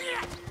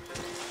 Shit.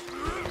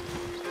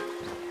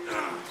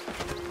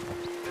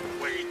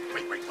 Wait.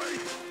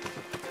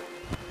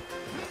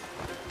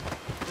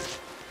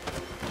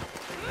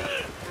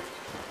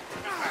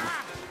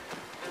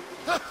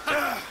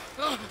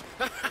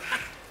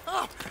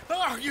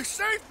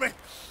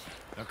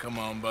 come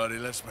on, buddy.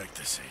 Let's make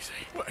this easy.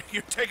 What,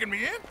 you're taking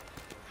me in?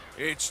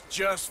 It's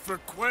just for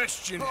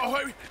questioning.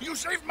 Oh, you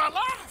saved my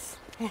life.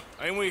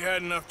 Ain't we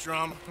had enough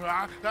drama?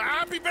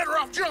 I'd be better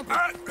off jumping.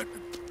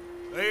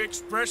 They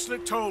expressly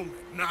told me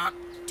not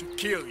to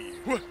kill you.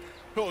 What?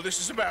 Oh, this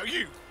is about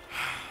you.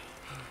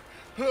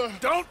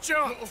 Don't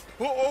jump!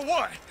 Or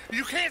what?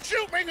 You can't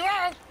shoot me,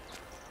 no!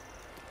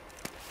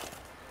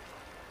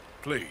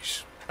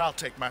 Please. I'll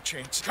take my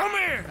chance. Come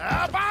here!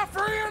 Bye,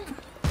 friend!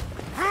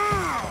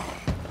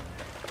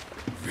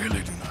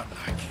 Really do not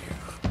like you.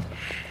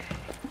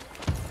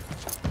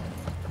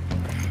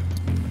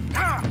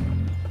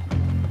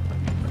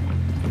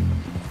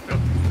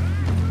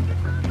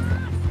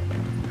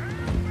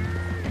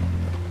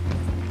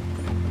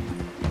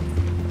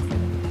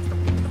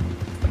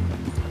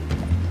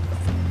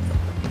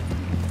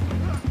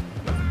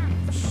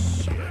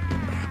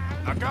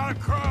 I gotta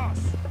cross.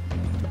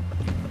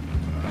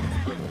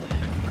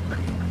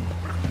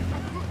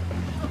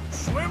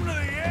 Swim to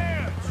the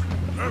edge.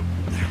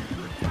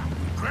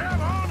 Grab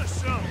onto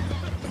something.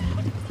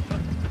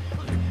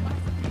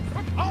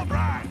 All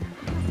right.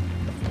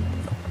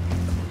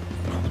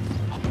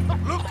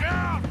 Look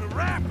out, the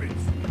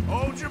rapids.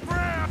 Hold your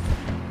breath.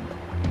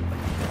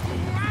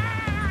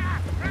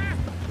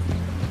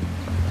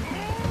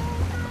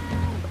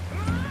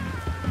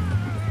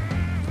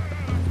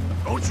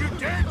 Don't you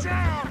dare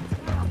jump.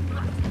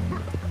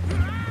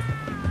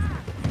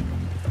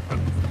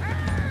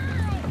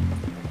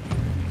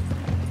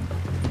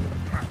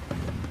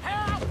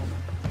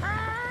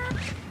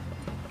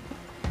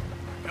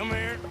 Come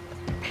here.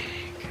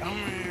 Come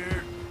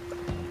here.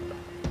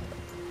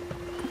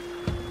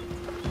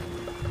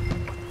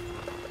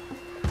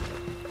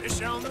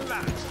 Fish on the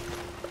line.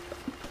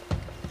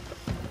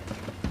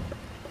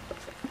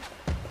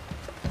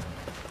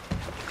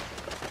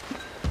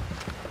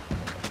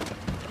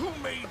 Who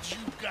made you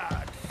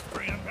God,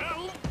 friend?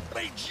 Who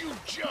made you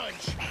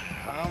judge?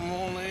 I'm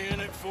only in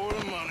it for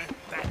the money.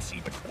 That's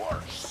even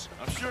worse.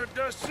 I'm sure it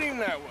does seem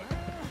that way.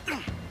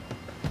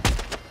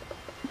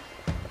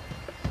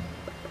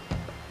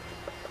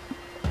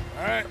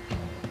 All right,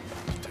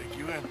 let's take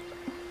you in.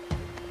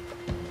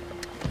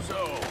 So,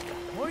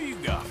 what do you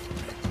got for me?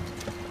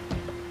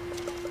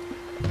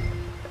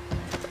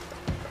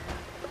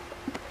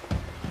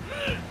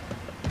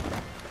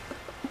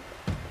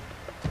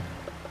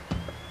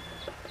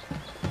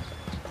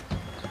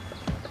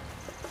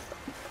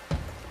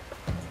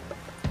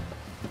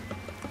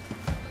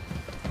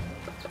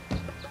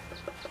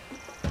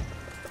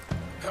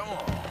 Come on,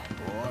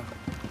 boy.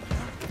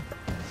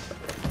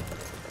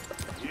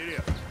 Get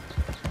up.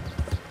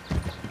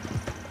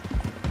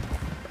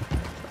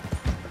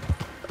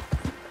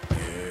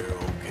 Yeah,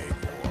 okay,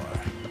 boy.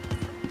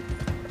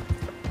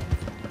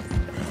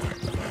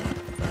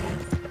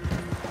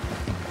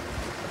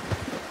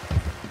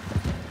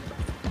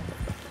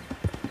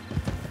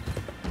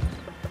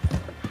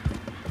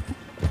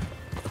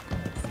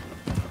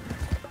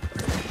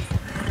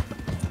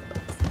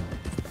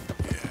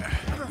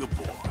 Yeah, good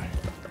boy.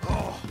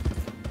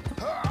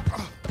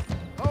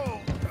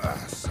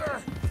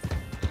 Sir,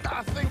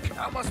 I think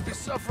I must be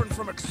suffering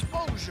from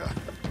exposure.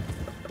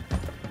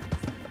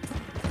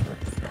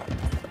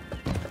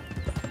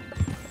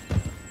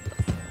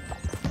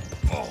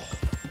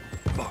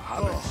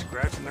 I've been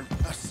scratching them.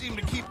 I seem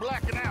to keep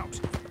blacking out.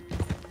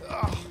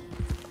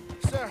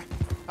 Sir,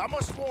 I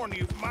must warn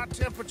you, my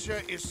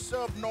temperature is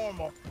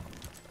subnormal.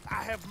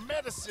 I have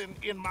medicine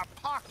in my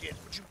pocket.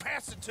 Would you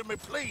pass it to me,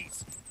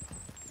 please?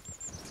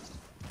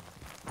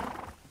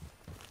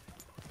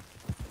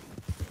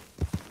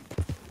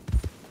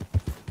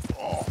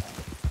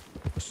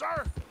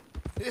 Sir,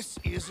 this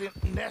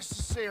isn't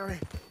necessary.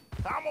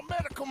 I'm a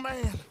medical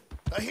man,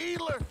 a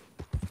healer.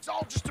 It's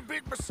all just a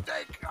big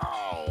mistake.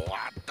 Oh,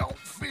 I don't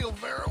feel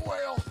very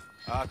well.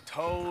 I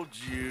told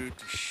you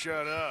to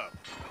shut up.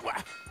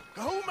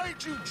 Who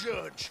made you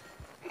judge?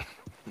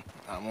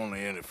 I'm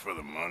only in it for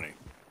the money.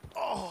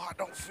 Oh, I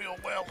don't feel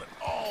well at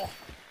all.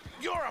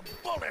 You're a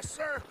bully,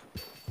 sir.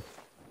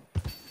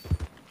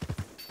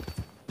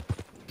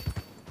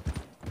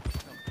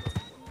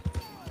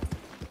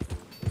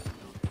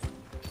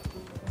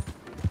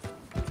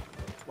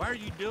 Why are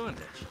you doing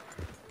this?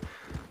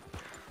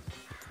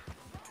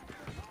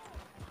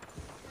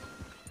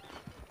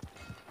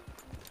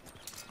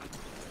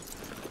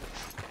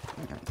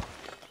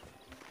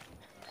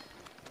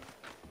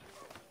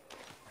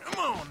 Come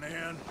on,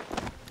 then.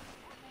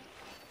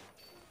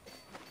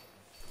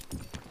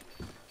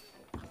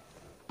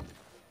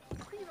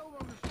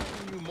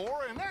 You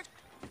more and that?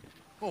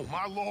 Oh,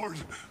 my lord.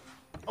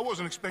 I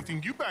wasn't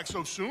expecting you back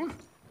so soon.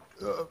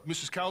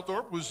 Mrs.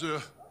 Calthorpe was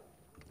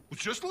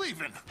just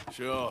leaving.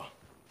 Sure.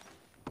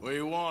 Where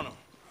you want him?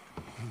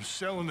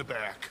 Cell in the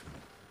back.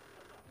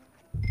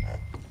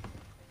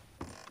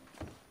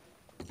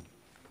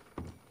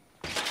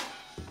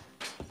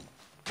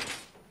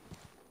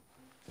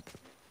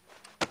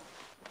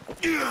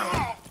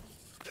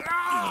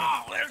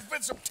 Oh, there's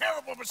been some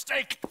terrible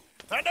mistake.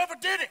 I never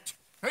did it.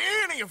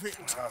 Any of it.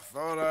 I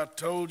thought I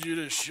told you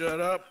to shut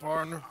up,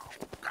 partner.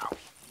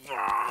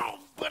 Oh,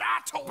 but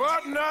I told you.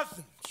 But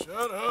nothing.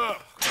 Shut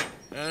up.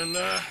 And,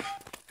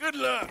 good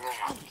luck.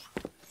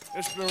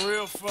 It's been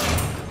real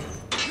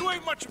fun. You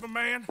ain't much of a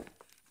man.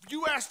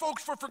 You ask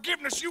folks for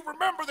forgiveness, you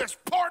remember this,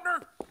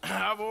 partner?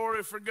 I've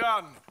already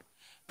forgotten.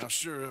 Now,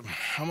 sir,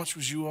 how much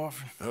was you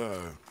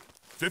offering?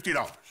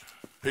 $50.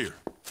 Here.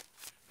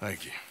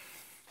 Thank you.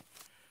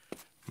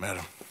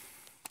 Madam.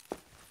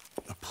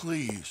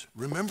 Please,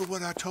 remember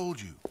what I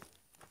told you.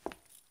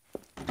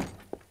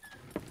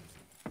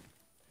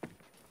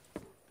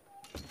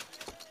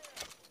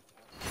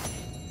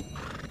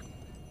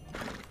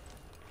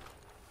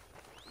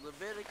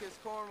 Leviticus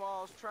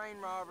Cornwall's train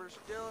robbers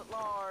still at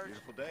large.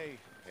 Beautiful day,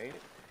 ain't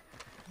it?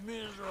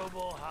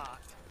 Miserable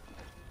hot.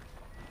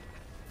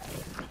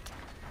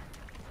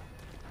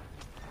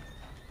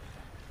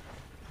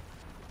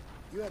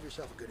 You have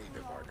yourself a good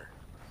evening, partner.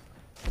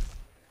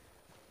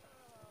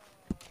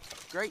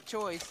 Great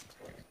choice.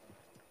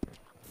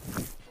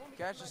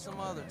 Catch us some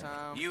other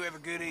time. You have a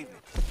good evening.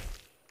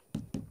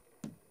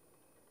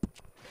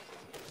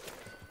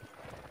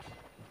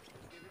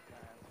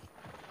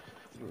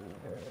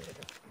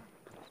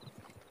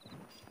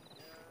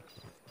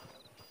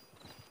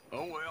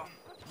 Oh, well.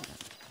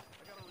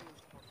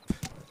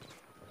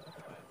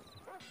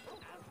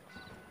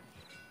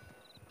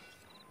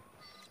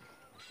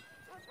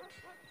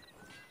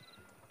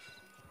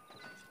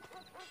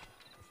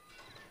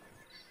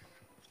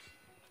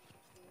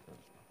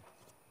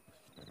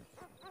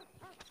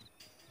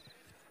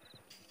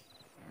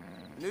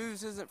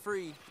 News isn't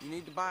free. You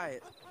need to buy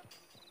it.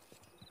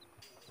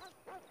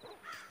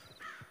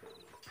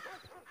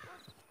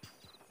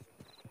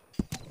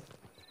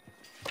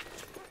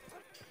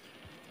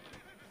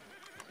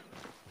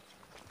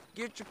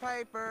 Get your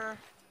paper.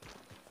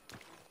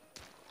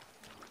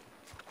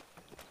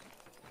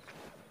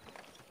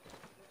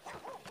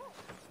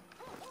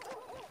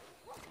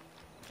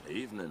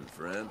 Evening,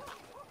 friend.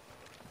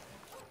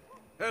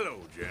 Hello,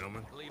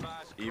 gentlemen.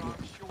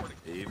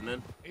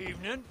 Evening.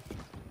 Evening.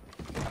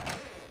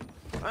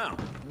 Wow,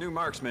 new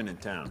marksman in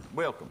town.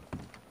 Welcome.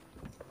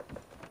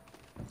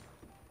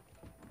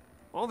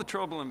 All the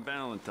trouble in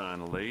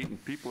Valentine of late,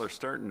 and people are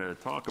starting to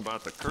talk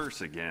about the curse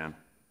again.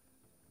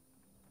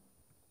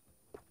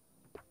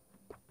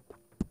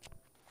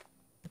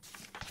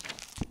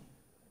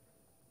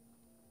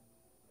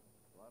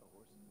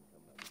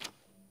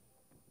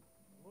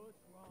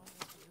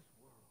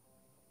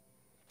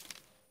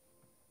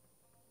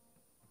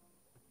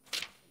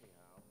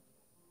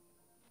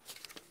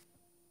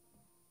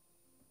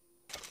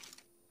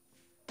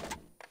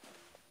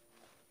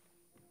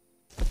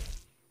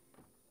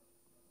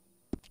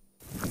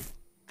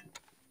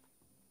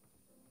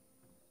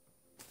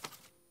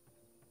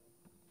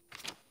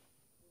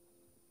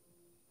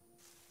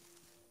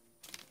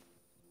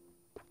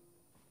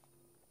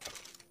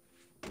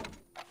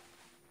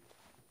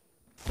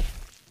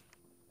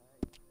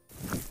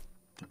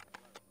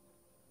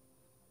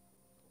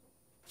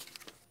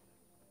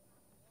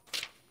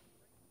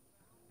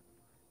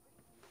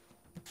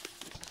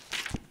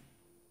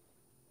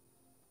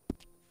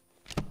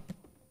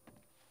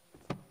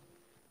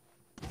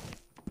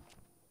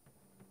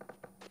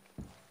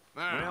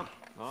 Now,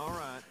 well, all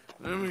right.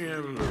 Let me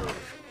have a look.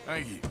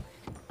 Thank you.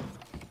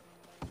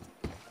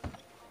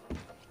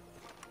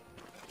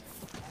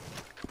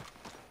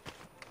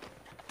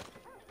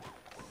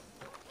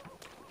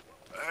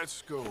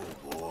 Let's go,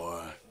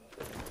 boy.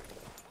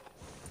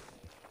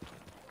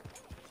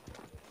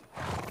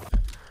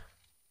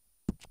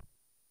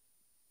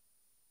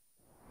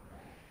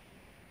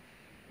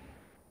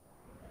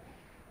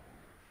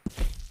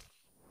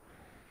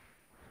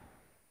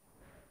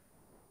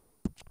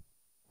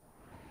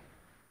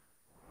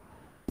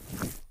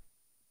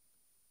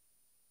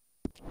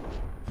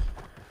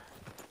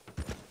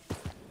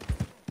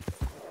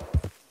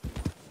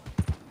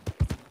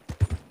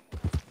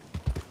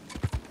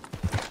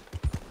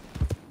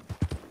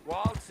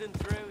 Waltzing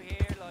through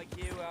here like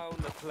you own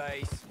the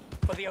place.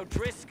 But the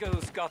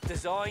O'Driscolls got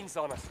designs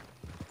on it.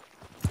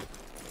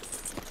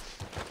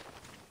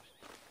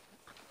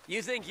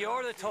 You think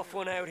you're the tough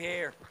one out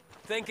here?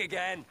 Think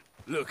again.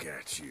 Look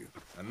at you.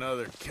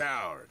 Another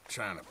coward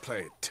trying to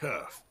play it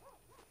tough.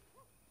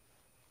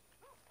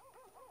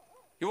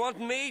 You want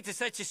me to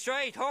set you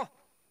straight, huh?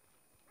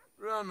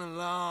 Run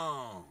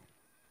along.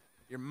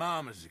 Your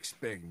mama's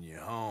expecting you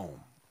home.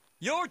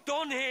 You're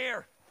done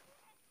here!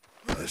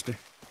 Lester?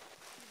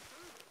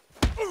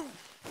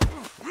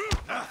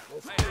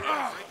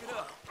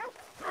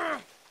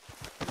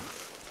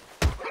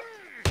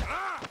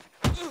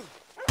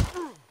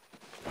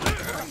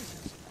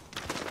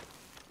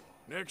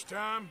 Next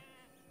time,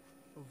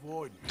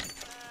 avoid me.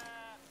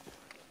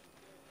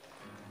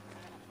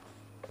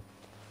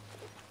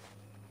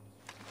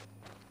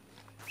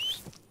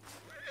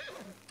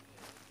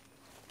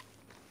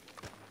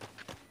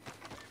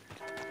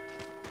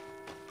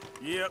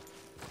 Yep.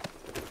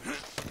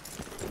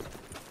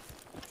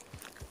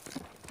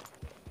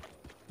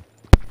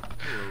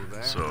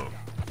 So,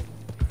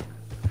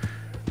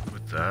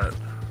 with that,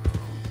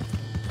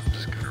 I'm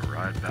just gonna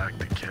ride back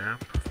to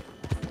camp,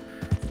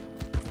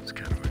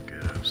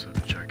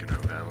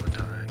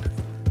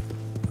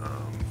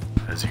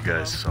 as you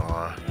guys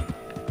saw,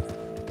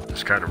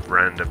 there's kind of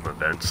random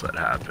events that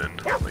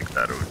happened, like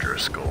that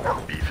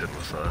O'Driscoll beefing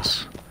with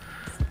us,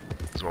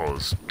 as well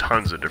as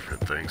tons of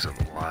different things in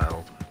the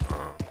wild.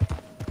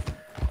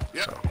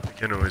 So I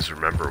can't always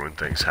remember when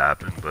things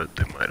happen, but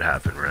they might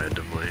happen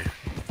randomly.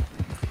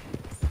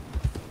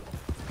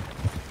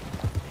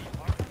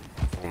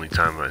 Only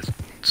time I'm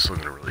still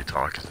gonna really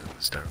talk is in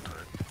this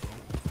downtime.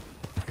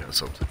 I got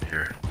something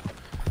here.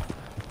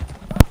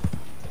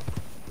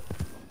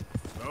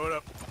 Throw it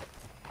up.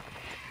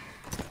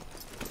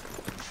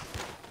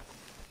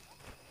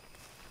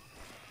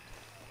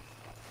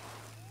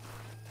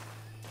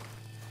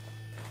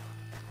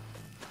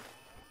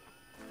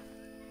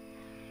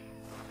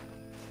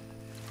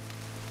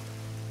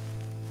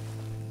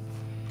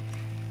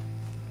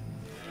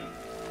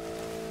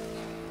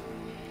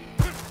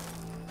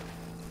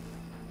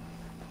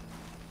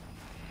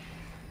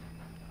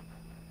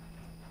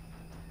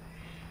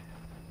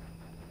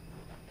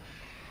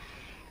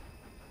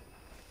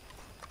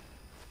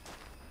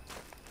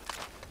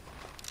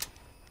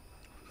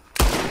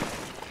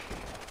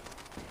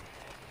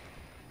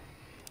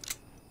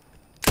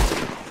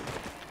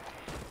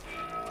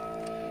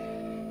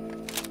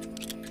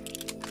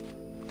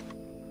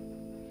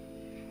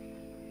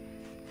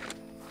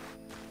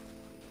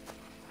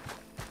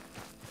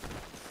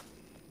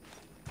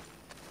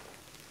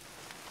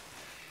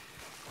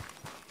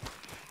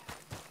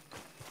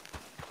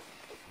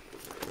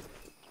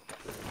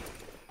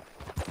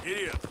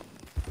 Giddy up.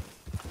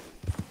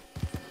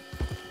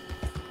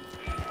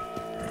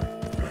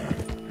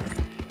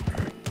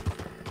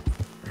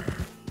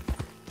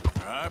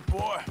 All right,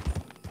 boy.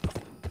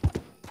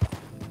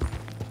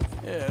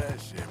 Yeah,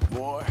 that's it,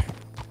 boy.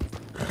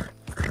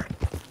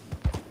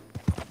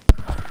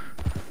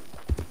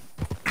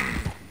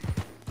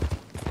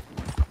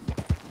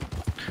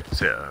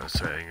 So yeah, I was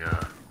saying,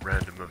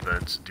 random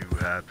events do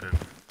happen,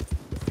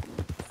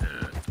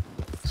 and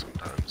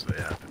sometimes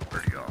they happen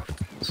pretty often,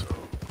 so...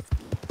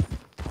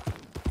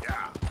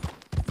 Yeah.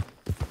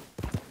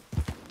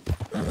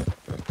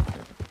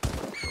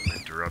 If I'm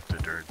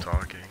interrupted during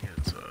talking,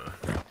 it's a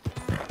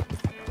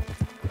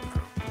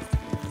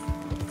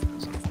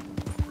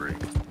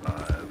break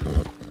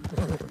 5.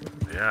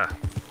 Yeah.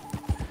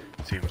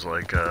 Seems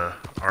like,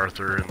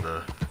 Arthur and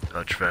the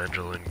Dutch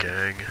Vangeline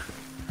gang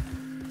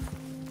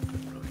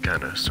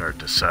kind of start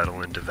to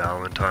settle into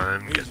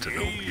Valentine, get to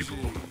know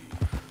people,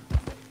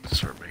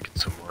 start making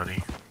some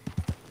money.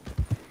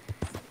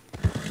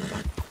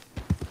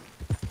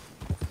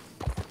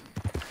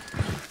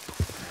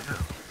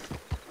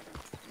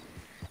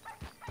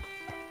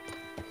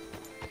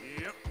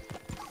 Yep.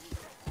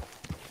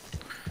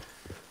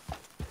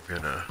 We're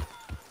gonna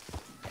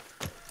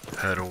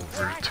head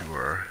over to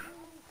our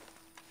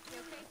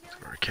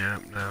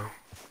camp now.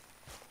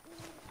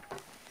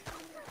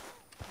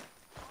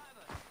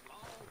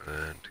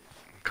 And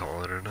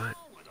call it a night.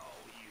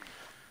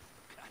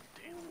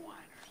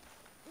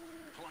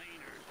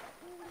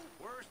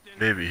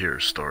 Maybe hear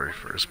a story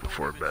first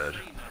before bed.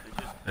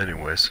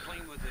 Anyways,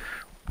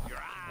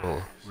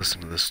 we'll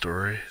listen to this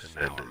story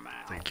and end it.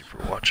 Thank you for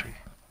watching.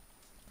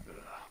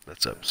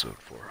 That's episode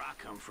 4. Where I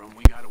come from,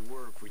 we got a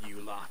word for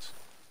you lots.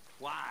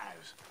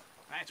 Wives.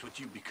 That's what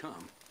you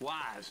become.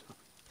 Wives.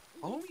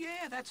 Oh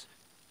yeah, that's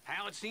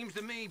how it seems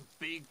to me.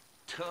 Big,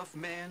 tough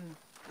men,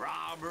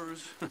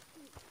 robbers,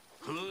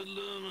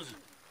 hoodlums,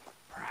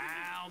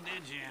 proud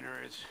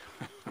degenerates,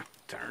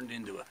 turned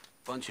into a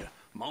bunch of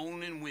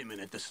moaning women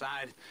at the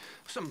side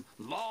of some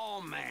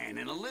lawman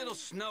in a little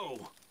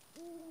snow.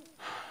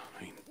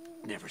 I ain't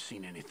never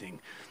seen anything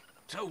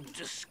so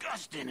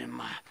disgusting in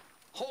my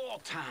whole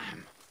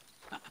time.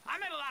 I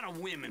met a lot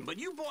of women, but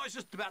you boys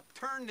just about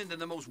turned into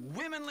the most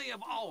womanly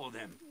of all of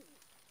them.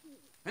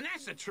 And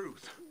that's the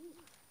truth.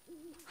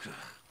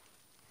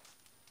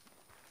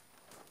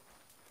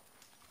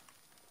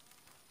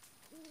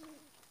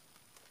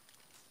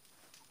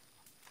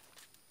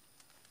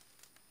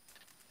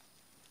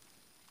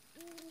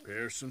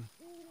 Pearson?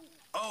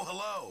 Oh,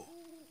 hello.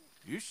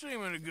 You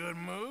seem in a good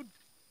mood.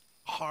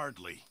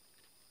 Hardly.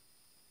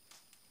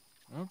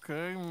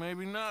 Okay,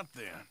 maybe not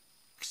then.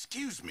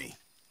 Excuse me.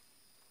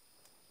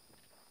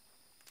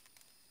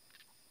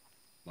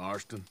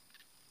 Marston?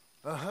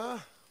 Uh-huh,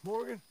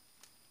 Morgan?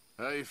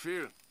 How you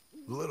feeling?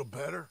 A little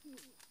better.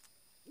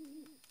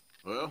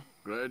 Well,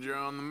 glad you're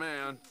on the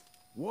man.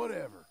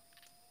 Whatever.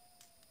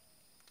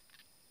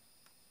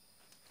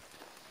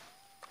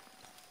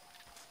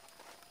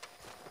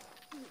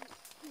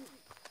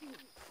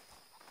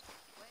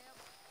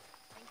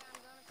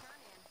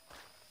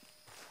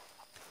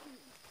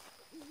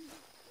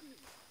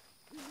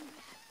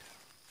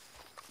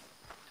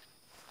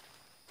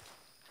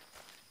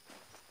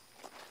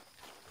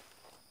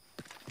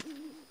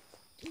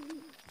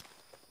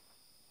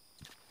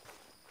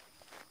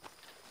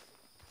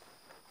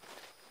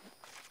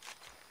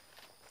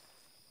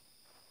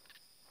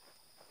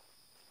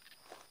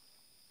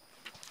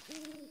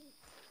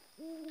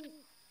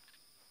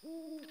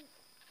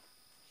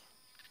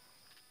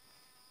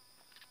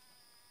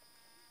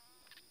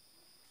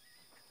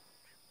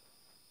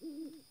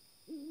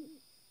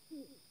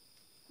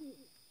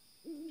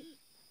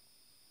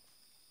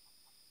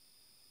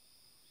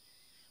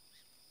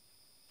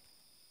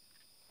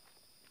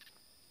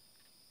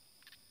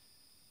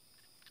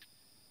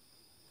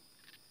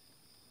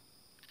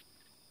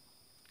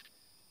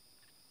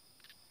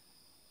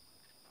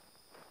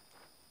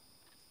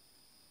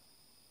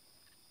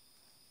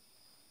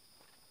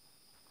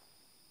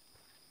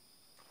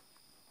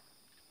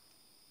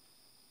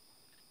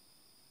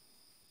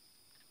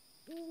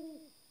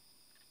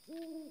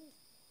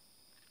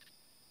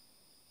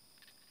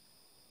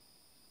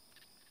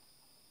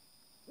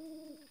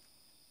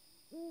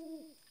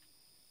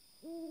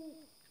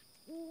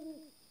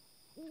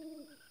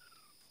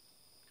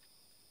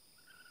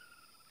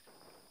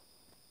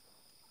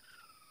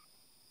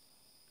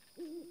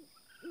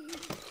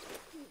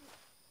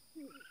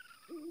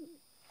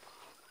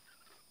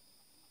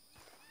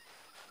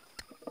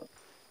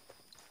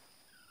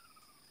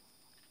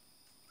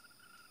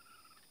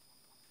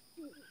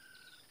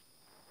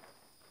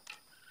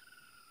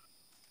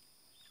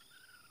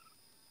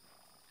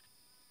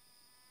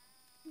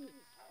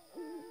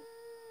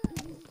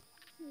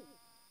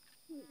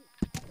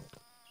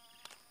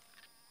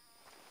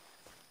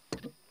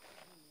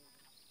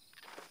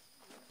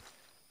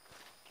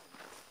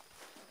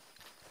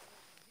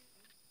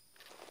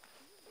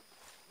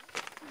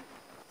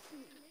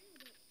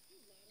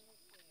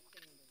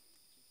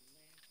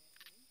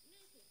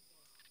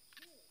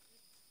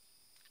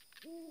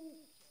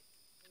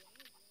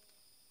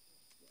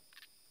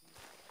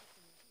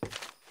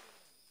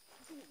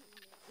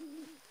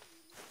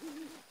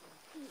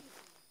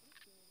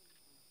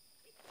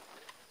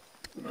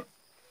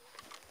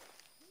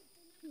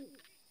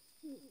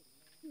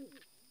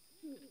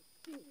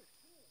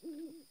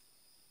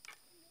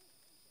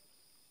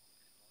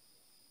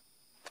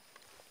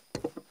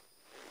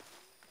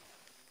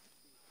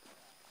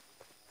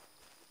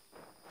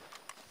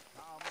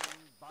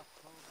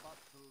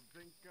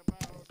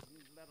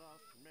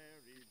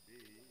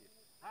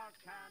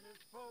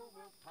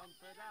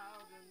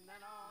 and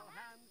then all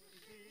hands to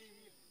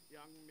sea.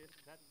 Young miss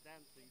at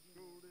dancing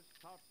school is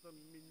taught the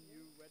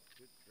minuet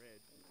to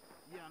tread.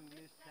 Young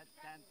miss at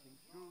dancing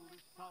school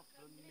is taught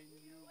the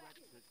minuet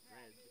to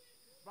tread.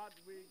 But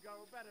we go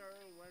better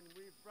when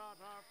we've brought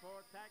our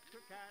four-tack to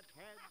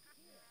Cathead.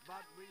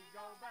 But we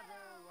go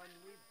better when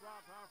we've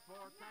brought our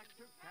four-tack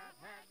to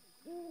Cathead.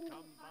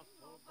 Come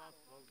bustle,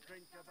 bustle,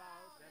 drink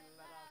about, and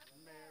let us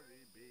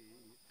merry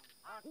be.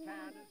 Our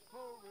can is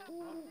full, we'll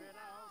pump it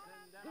out,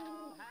 and then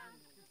all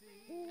hands to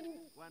see.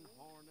 When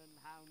horn and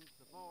hounds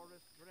the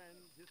forest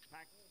rend, his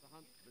packs the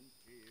huntsman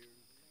cheers.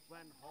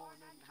 When horn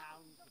and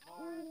hounds the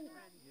forest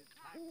rend, his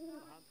packs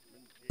the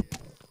huntsman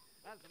cheers.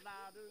 As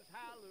loud as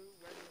halloo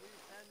when we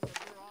send the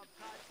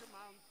broadside to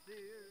Mount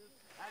Sears.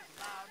 As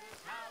loud as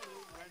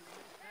halloo when we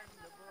send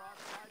the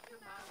broadside to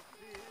Mount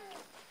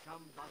Sears.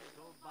 Come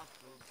bustle,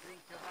 bustle,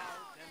 drink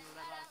about, and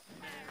let us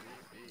merry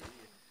be.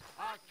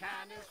 Our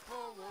can is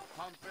full, we'll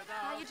pump it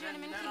out, How you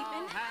gentlemen and then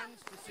all keeping? hands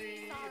to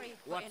see. Sorry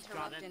for What's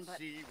got at interrupting, but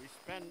sea we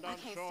spend I on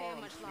can't shore stand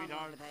on much longer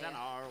sweethearts over there. and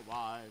our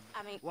wives.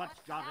 I mean, What's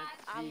got at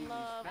I sea we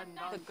love spend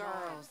on the shore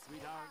on girls,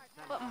 sweethearts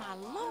and but our my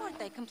wives. Lord,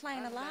 they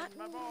complain a lot.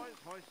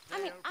 I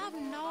mean,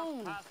 I've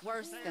known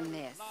worse than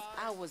this.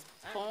 I was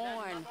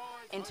born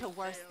into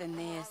worse than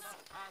this.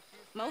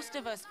 Most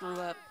of us grew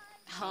up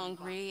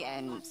hungry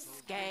and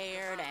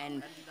scared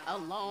and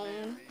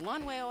alone,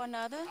 one way or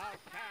another.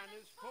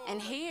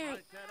 And here,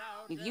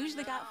 we've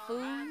usually got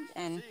food,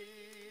 and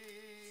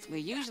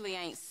we usually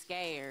ain't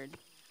scared.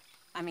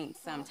 I mean,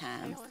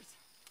 sometimes.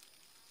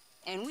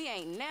 And we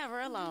ain't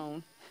never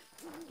alone.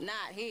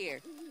 Not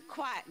here.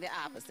 Quite the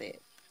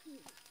opposite.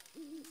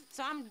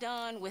 So I'm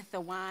done with the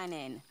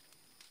whining.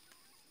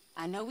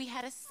 I know we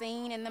had a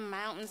scene in the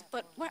mountains,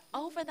 but we're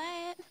over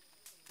that.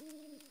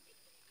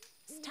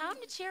 It's time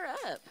to cheer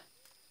up.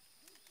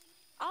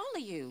 All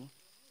of you.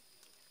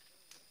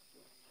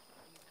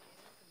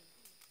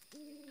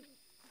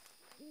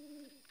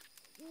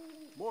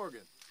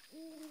 Morgan.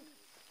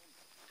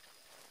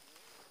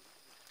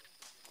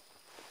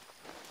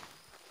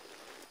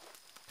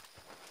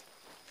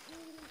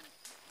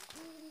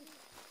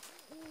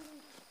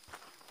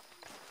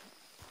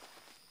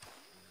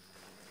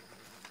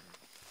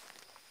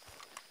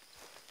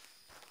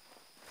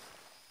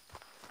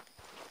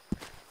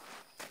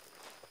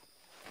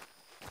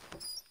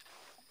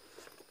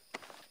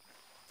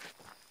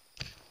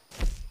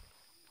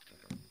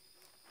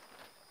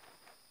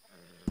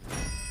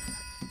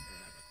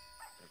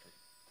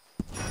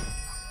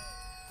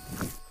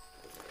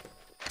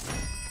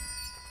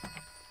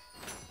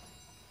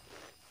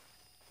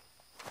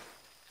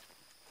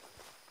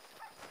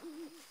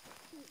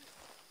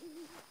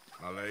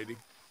 My lady.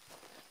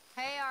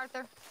 Hey,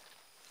 Arthur.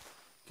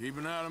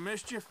 Keeping out of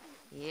mischief?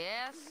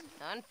 Yes,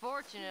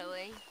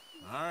 unfortunately.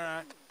 All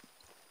right.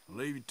 I'll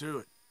leave you to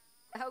it.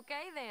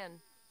 Okay, then.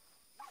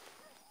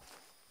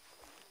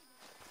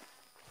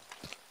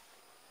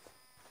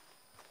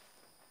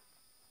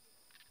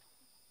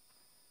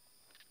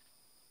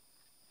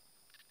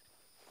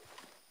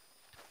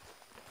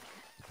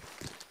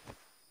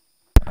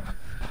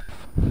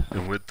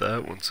 And with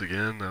that, once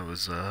again, that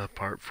was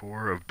part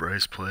 4 of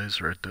Bryce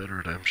Plays Red Dead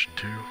Redemption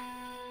 2.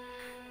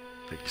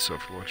 Thank you so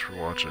much for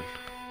watching.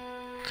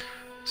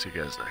 See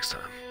you guys next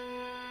time.